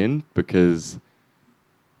coming in, because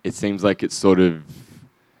it seems like it's sort of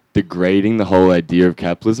degrading the whole idea of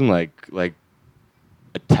capitalism, like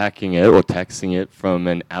attacking it or taxing it from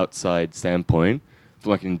an outside standpoint,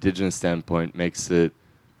 from like an indigenous standpoint, makes it,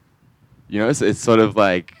 it's sort of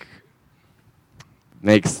like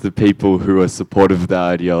makes the people who are supportive of the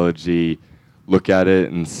ideology look at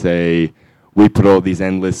it and say, we put all these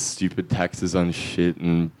endless stupid taxes on shit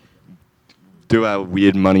and do our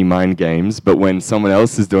weird money mind games, but when someone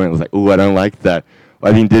else is doing it, it's like, oh, I don't like that.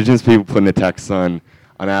 Like the indigenous people putting a tax on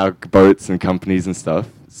our boats and companies and stuff,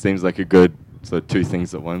 seems like a good sort of two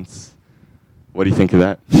things at once. What do you think of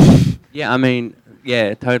that? Yeah, I mean,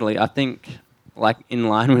 yeah, totally. I think, like, in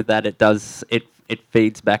line with that, it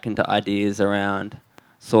feeds back into ideas around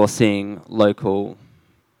sourcing local,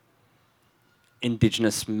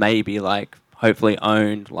 indigenous, maybe, like, hopefully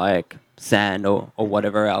owned, like, sand or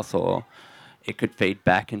whatever else, or it could feed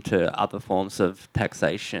back into other forms of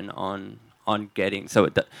taxation on getting, so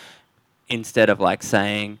instead of, like,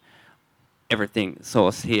 saying everything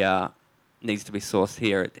sourced here needs to be sourced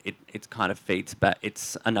here, it kind of feeds back.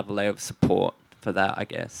 It's another layer of support for that, I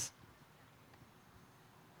guess.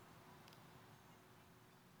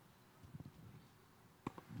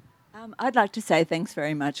 I'd like to say thanks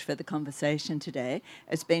very much for the conversation today.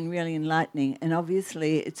 It's been really enlightening, and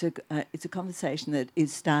obviously it's a conversation that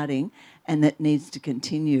is starting and that needs to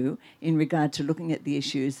continue in regard to looking at the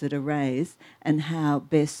issues that are raised and how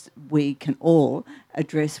best we can all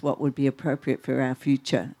address what would be appropriate for our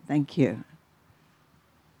future. Thank you.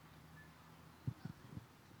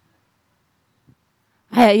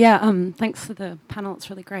 Thanks for the panel. It's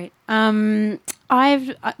really great.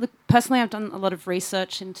 Look, personally, I've done a lot of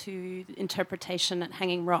research into interpretation at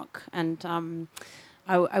Hanging Rock, and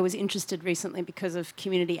I was interested recently because of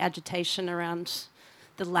community agitation around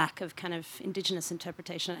the lack of kind of Indigenous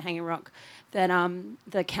interpretation at Hanging Rock, that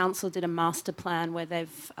the council did a master plan where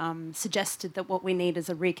they've suggested that what we need is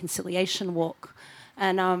a reconciliation walk.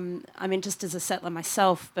 And I mean, just as a settler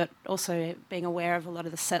myself, but also being aware of a lot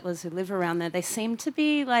of the settlers who live around there, they seem to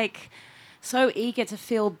be like so eager to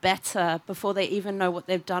feel better before they even know what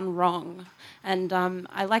they've done wrong. And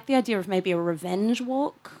I like the idea of maybe a revenge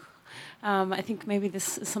walk. I think maybe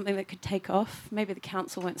this is something that could take off. Maybe the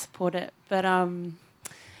council won't support it, but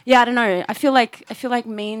yeah, I don't know. I feel like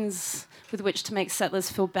means with which to make settlers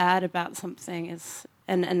feel bad about something is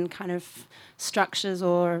and kind of structures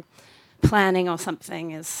or planning or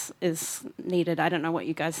something is needed. I don't know what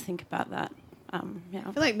you guys think about that. Yeah.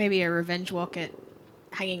 I feel like maybe a revenge walk at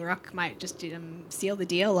Hanging Rock might just seal the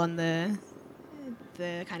deal on the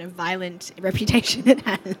kind of violent reputation it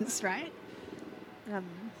has, right?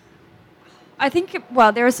 I think,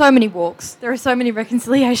 well, there are so many walks. There are so many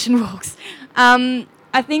reconciliation walks.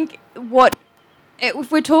 I think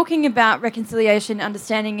if we're talking about reconciliation,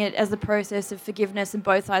 understanding it as a process of forgiveness and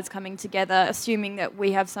both sides coming together, assuming that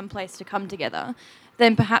we have some place to come together,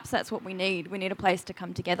 then perhaps that's what we need. We need a place to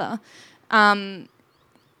come together.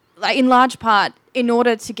 Like in large part, in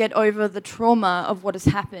order to get over the trauma of what has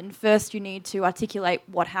happened, first you need to articulate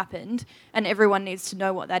what happened, and everyone needs to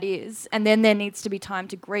know what that is, and then there needs to be time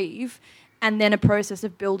to grieve, and then a process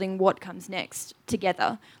of building what comes next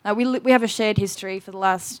together. Now, we have a shared history for the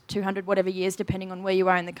last 200 whatever years, depending on where you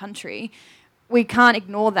are in the country. We can't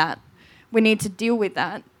ignore that. We need to deal with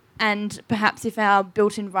that. And perhaps if our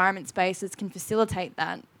built environment spaces can facilitate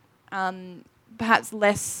that, perhaps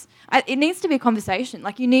less... it needs to be a conversation.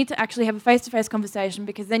 Like, you need to actually have a face-to-face conversation,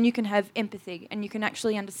 because then you can have empathy and you can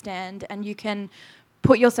actually understand and you can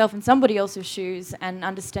put yourself in somebody else's shoes and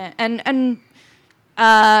understand and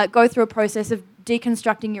go through a process of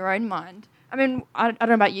deconstructing your own mind. I mean, I don't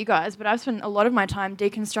know about you guys, but I've spent a lot of my time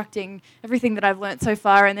deconstructing everything that I've learnt so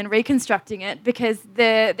far and then reconstructing it, because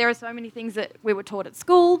there are so many things that we were taught at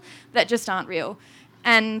school that just aren't real.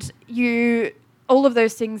 And all of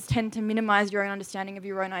those things tend to minimise your own understanding of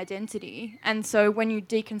your own identity. And so when you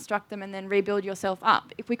deconstruct them and then rebuild yourself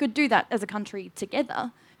up, if we could do that as a country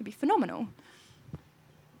together, it'd be phenomenal.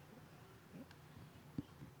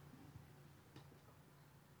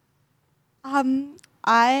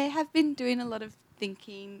 I have been doing a lot of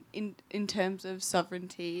thinking in terms of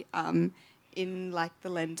sovereignty, in like the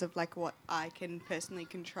lens of like what I can personally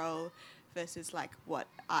control versus like what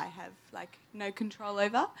I have like no control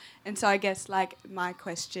over. And so I guess like my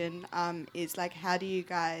question is like, how do you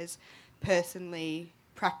guys personally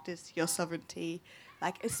practice your sovereignty,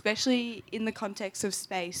 like especially in the context of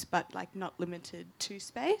space, but like not limited to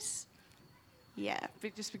space? Yeah,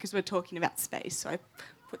 but just because we're talking about space, so I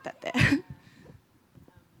put that there. That's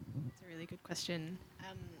a really good question.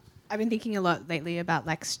 I've been thinking a lot lately about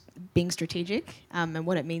like being strategic and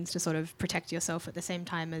what it means to sort of protect yourself at the same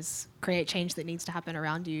time as create change that needs to happen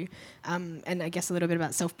around you. And I guess a little bit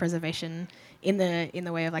about self-preservation in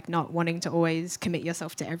the way of like not wanting to always commit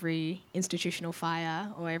yourself to every institutional fire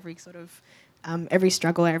or every sort of every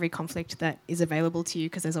struggle or every conflict that is available to you,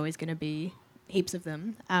 because there's always going to be heaps of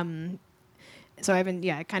them. So I've been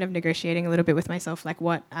kind of negotiating a little bit with myself, like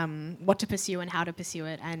what to pursue and how to pursue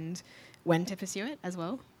it and when to pursue it as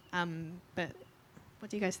well. But what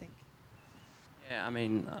do you guys think? Yeah, I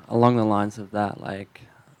mean, along the lines of that, like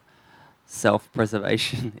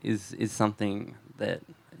self-preservation is something that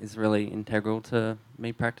is really integral to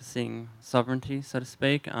me practicing sovereignty, so to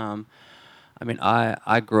speak. I mean,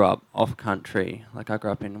 I grew up off country, like I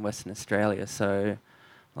grew up in Western Australia, so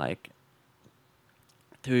like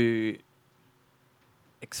to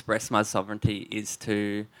express my sovereignty is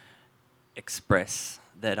to express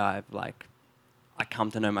that I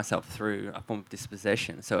come to know myself through a form of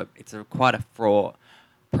dispossession. So it's quite a fraught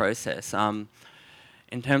process.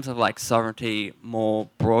 In terms of like sovereignty more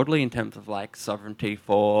broadly, in terms of like sovereignty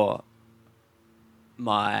for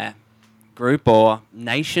my group or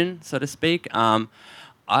nation, so to speak,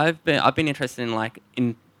 I've been interested in like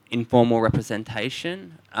informal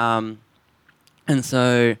representation, and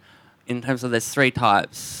so in terms of there's three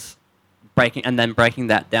types, breaking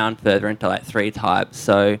that down further into like three types.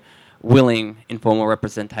 So willing informal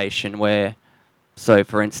representation, where, so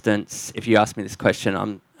for instance, if you ask me this question,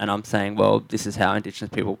 I'm saying, well, this is how Indigenous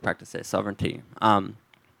people practice their sovereignty.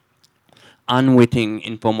 Unwitting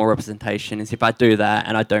informal representation is if I do that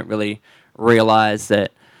and I don't really realise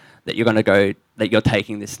that you're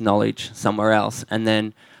taking this knowledge somewhere else. And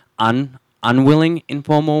then unwilling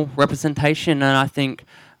informal representation, and I think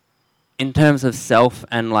in terms of self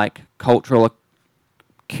and like cultural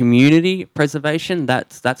community preservation,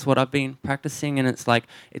 that's what I've been practicing, and it's like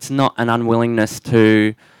it's not an unwillingness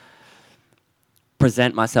to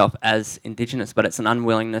present myself as Indigenous, but it's an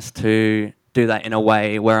unwillingness to do that in a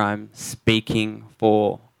way where I'm speaking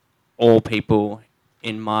for all people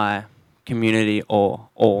in my community, or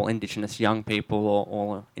all Indigenous young people, or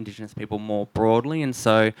all Indigenous people more broadly. And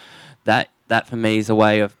so that for me is a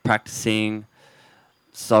way of practicing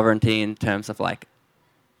sovereignty in terms of like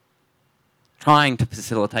trying to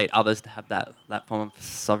facilitate others to have that form of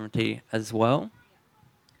sovereignty as well.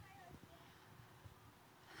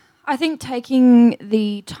 I think taking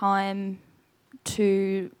the time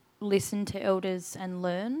to listen to elders and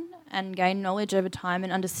learn and gain knowledge over time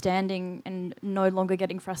and understanding, and no longer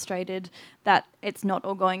getting frustrated that it's not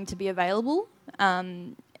all going to be available.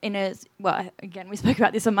 Again, we spoke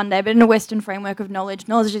about this on Monday, but in a Western framework of knowledge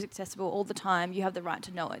is accessible all the time. You have the right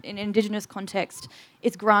to know it. In an Indigenous context,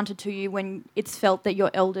 it's granted to you when it's felt that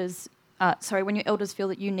when your elders feel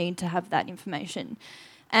that you need to have that information.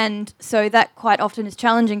 And so that quite often is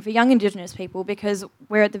challenging for young Indigenous people, because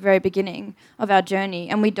we're at the very beginning of our journey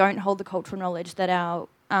and we don't hold the cultural knowledge that our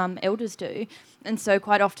elders do. And so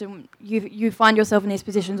quite often you find yourself in these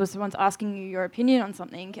positions where someone's asking you your opinion on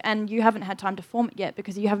something and you haven't had time to form it yet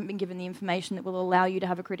because you haven't been given the information that will allow you to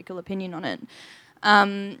have a critical opinion on it.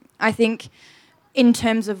 I think in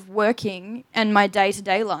terms of working and my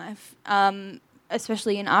day-to-day life,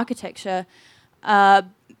 especially in architecture,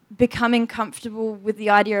 becoming comfortable with the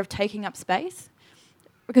idea of taking up space,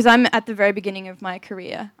 because I'm at the very beginning of my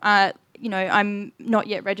career. I'm not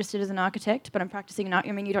yet registered as an architect, but I'm practicing I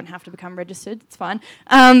mean, you don't have to become registered, it's fine.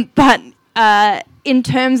 But in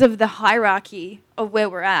terms of the hierarchy of where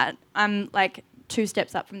we're at, I'm like 2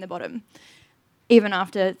 steps up from the bottom, even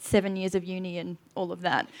after 7 years of uni and all of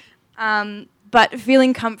that. But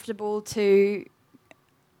feeling comfortable to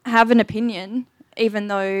have an opinion, even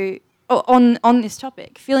though on this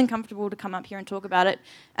topic, feeling comfortable to come up here and talk about it,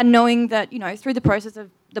 and knowing that, through the process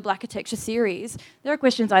of the Black Architecture series, there are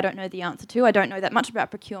questions I don't know the answer to. I don't know that much about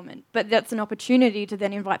procurement, but that's an opportunity to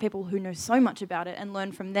then invite people who know so much about it and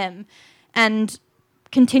learn from them, and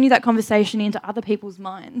continue that conversation into other people's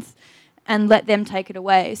minds and let them take it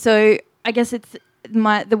away. So I guess it's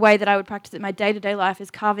the way that I would practice it. My day-to-day life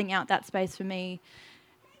is carving out that space for me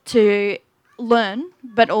to learn,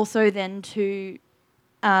 but also then to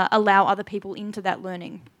allow other people into that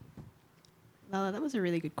learning. Lala, that was a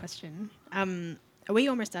really good question. Are we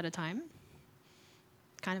almost out of time?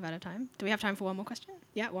 Kind of out of time. Do we have time for one more question?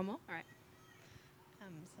 Yeah, one more? All right.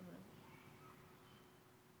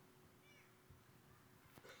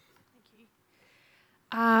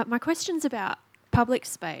 My question's about public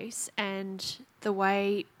space and the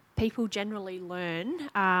way people generally learn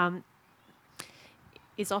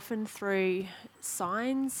is often through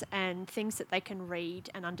signs and things that they can read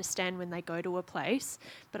and understand when they go to a place.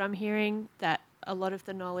 But I'm hearing that a lot of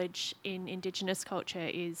the knowledge in Indigenous culture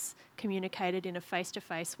is communicated in a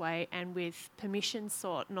face-to-face way and with permission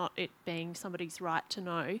sought, not it being somebody's right to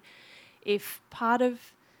know. If part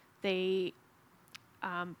of the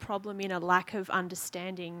problem in a lack of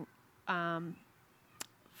understanding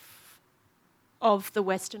of the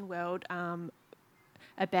Western world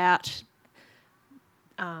about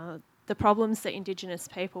the problems that Indigenous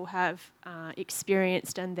people have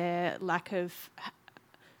experienced and their lack of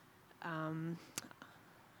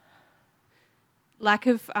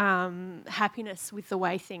happiness with the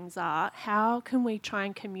way things are, how can we try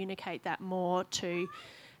and communicate that more to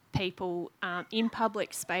people in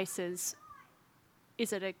public spaces?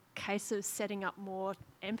 Is it a case of setting up more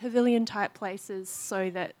MPavilion type places so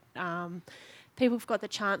that people have got the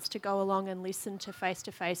chance to go along and listen to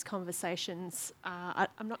face-to-face conversations?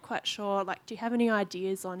 I'm not quite sure. Like, do you have any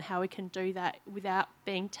ideas on how we can do that without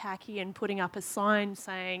being tacky and putting up a sign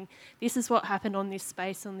saying, this is what happened on this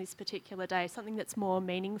space on this particular day, something that's more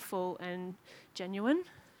meaningful and genuine?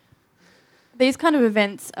 These kind of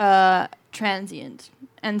events are transient,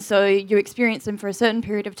 and so you experience them for a certain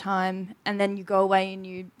period of time and then you go away and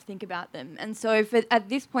you think about them. And so at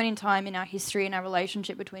this point in time in our history and our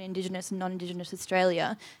relationship between Indigenous and non-Indigenous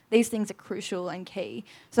Australia, these things are crucial and key.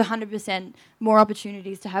 So 100% more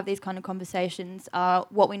opportunities to have these kind of conversations are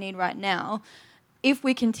what we need right now. If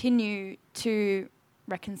we continue to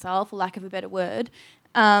reconcile, for lack of a better word,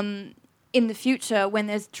 in the future, when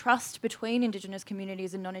there's trust between Indigenous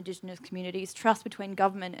communities and non-Indigenous communities, trust between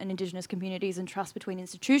government and Indigenous communities, and trust between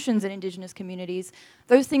institutions and Indigenous communities,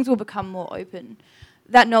 those things will become more open.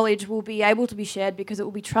 That knowledge will be able to be shared because it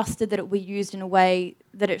will be trusted that it will be used in a way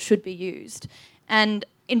that it should be used. And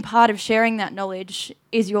in part of sharing that knowledge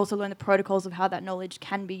is you also learn the protocols of how that knowledge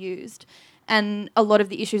can be used. And a lot of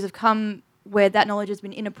the issues have come where that knowledge has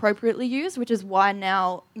been inappropriately used, which is why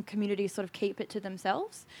now communities sort of keep it to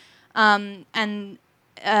themselves. And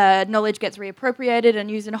knowledge gets reappropriated and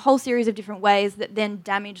used in a whole series of different ways that then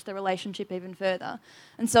damage the relationship even further.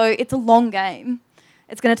 And so it's a long game.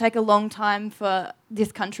 It's going to take a long time for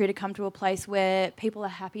this country to come to a place where people are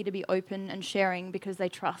happy to be open and sharing because they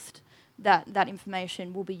trust that that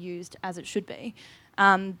information will be used as it should be.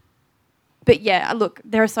 But yeah, look,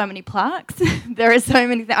 there are so many plaques. There are so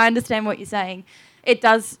many I understand what you're saying. It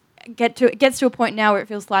gets to a point now where it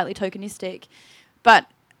feels slightly tokenistic. But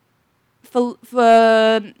for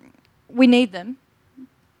we need them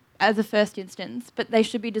as a first instance, but they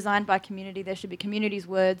should be designed by community. There should be communities'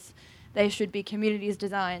 words. They should be communities'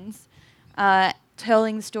 designs,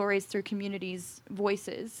 telling stories through communities'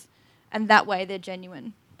 voices, and that way they're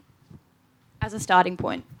genuine as a starting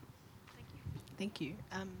point. Thank you.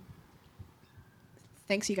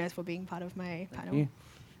 Thanks you guys for being part of my panel. You.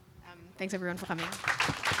 Thanks everyone for coming.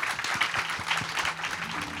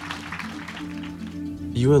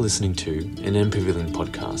 You are listening to an MPavilion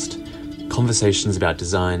podcast, conversations about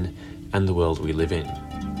design and the world we live in.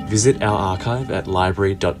 Visit our archive at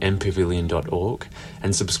library.mpavilion.org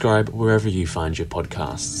and subscribe wherever you find your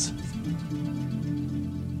podcasts.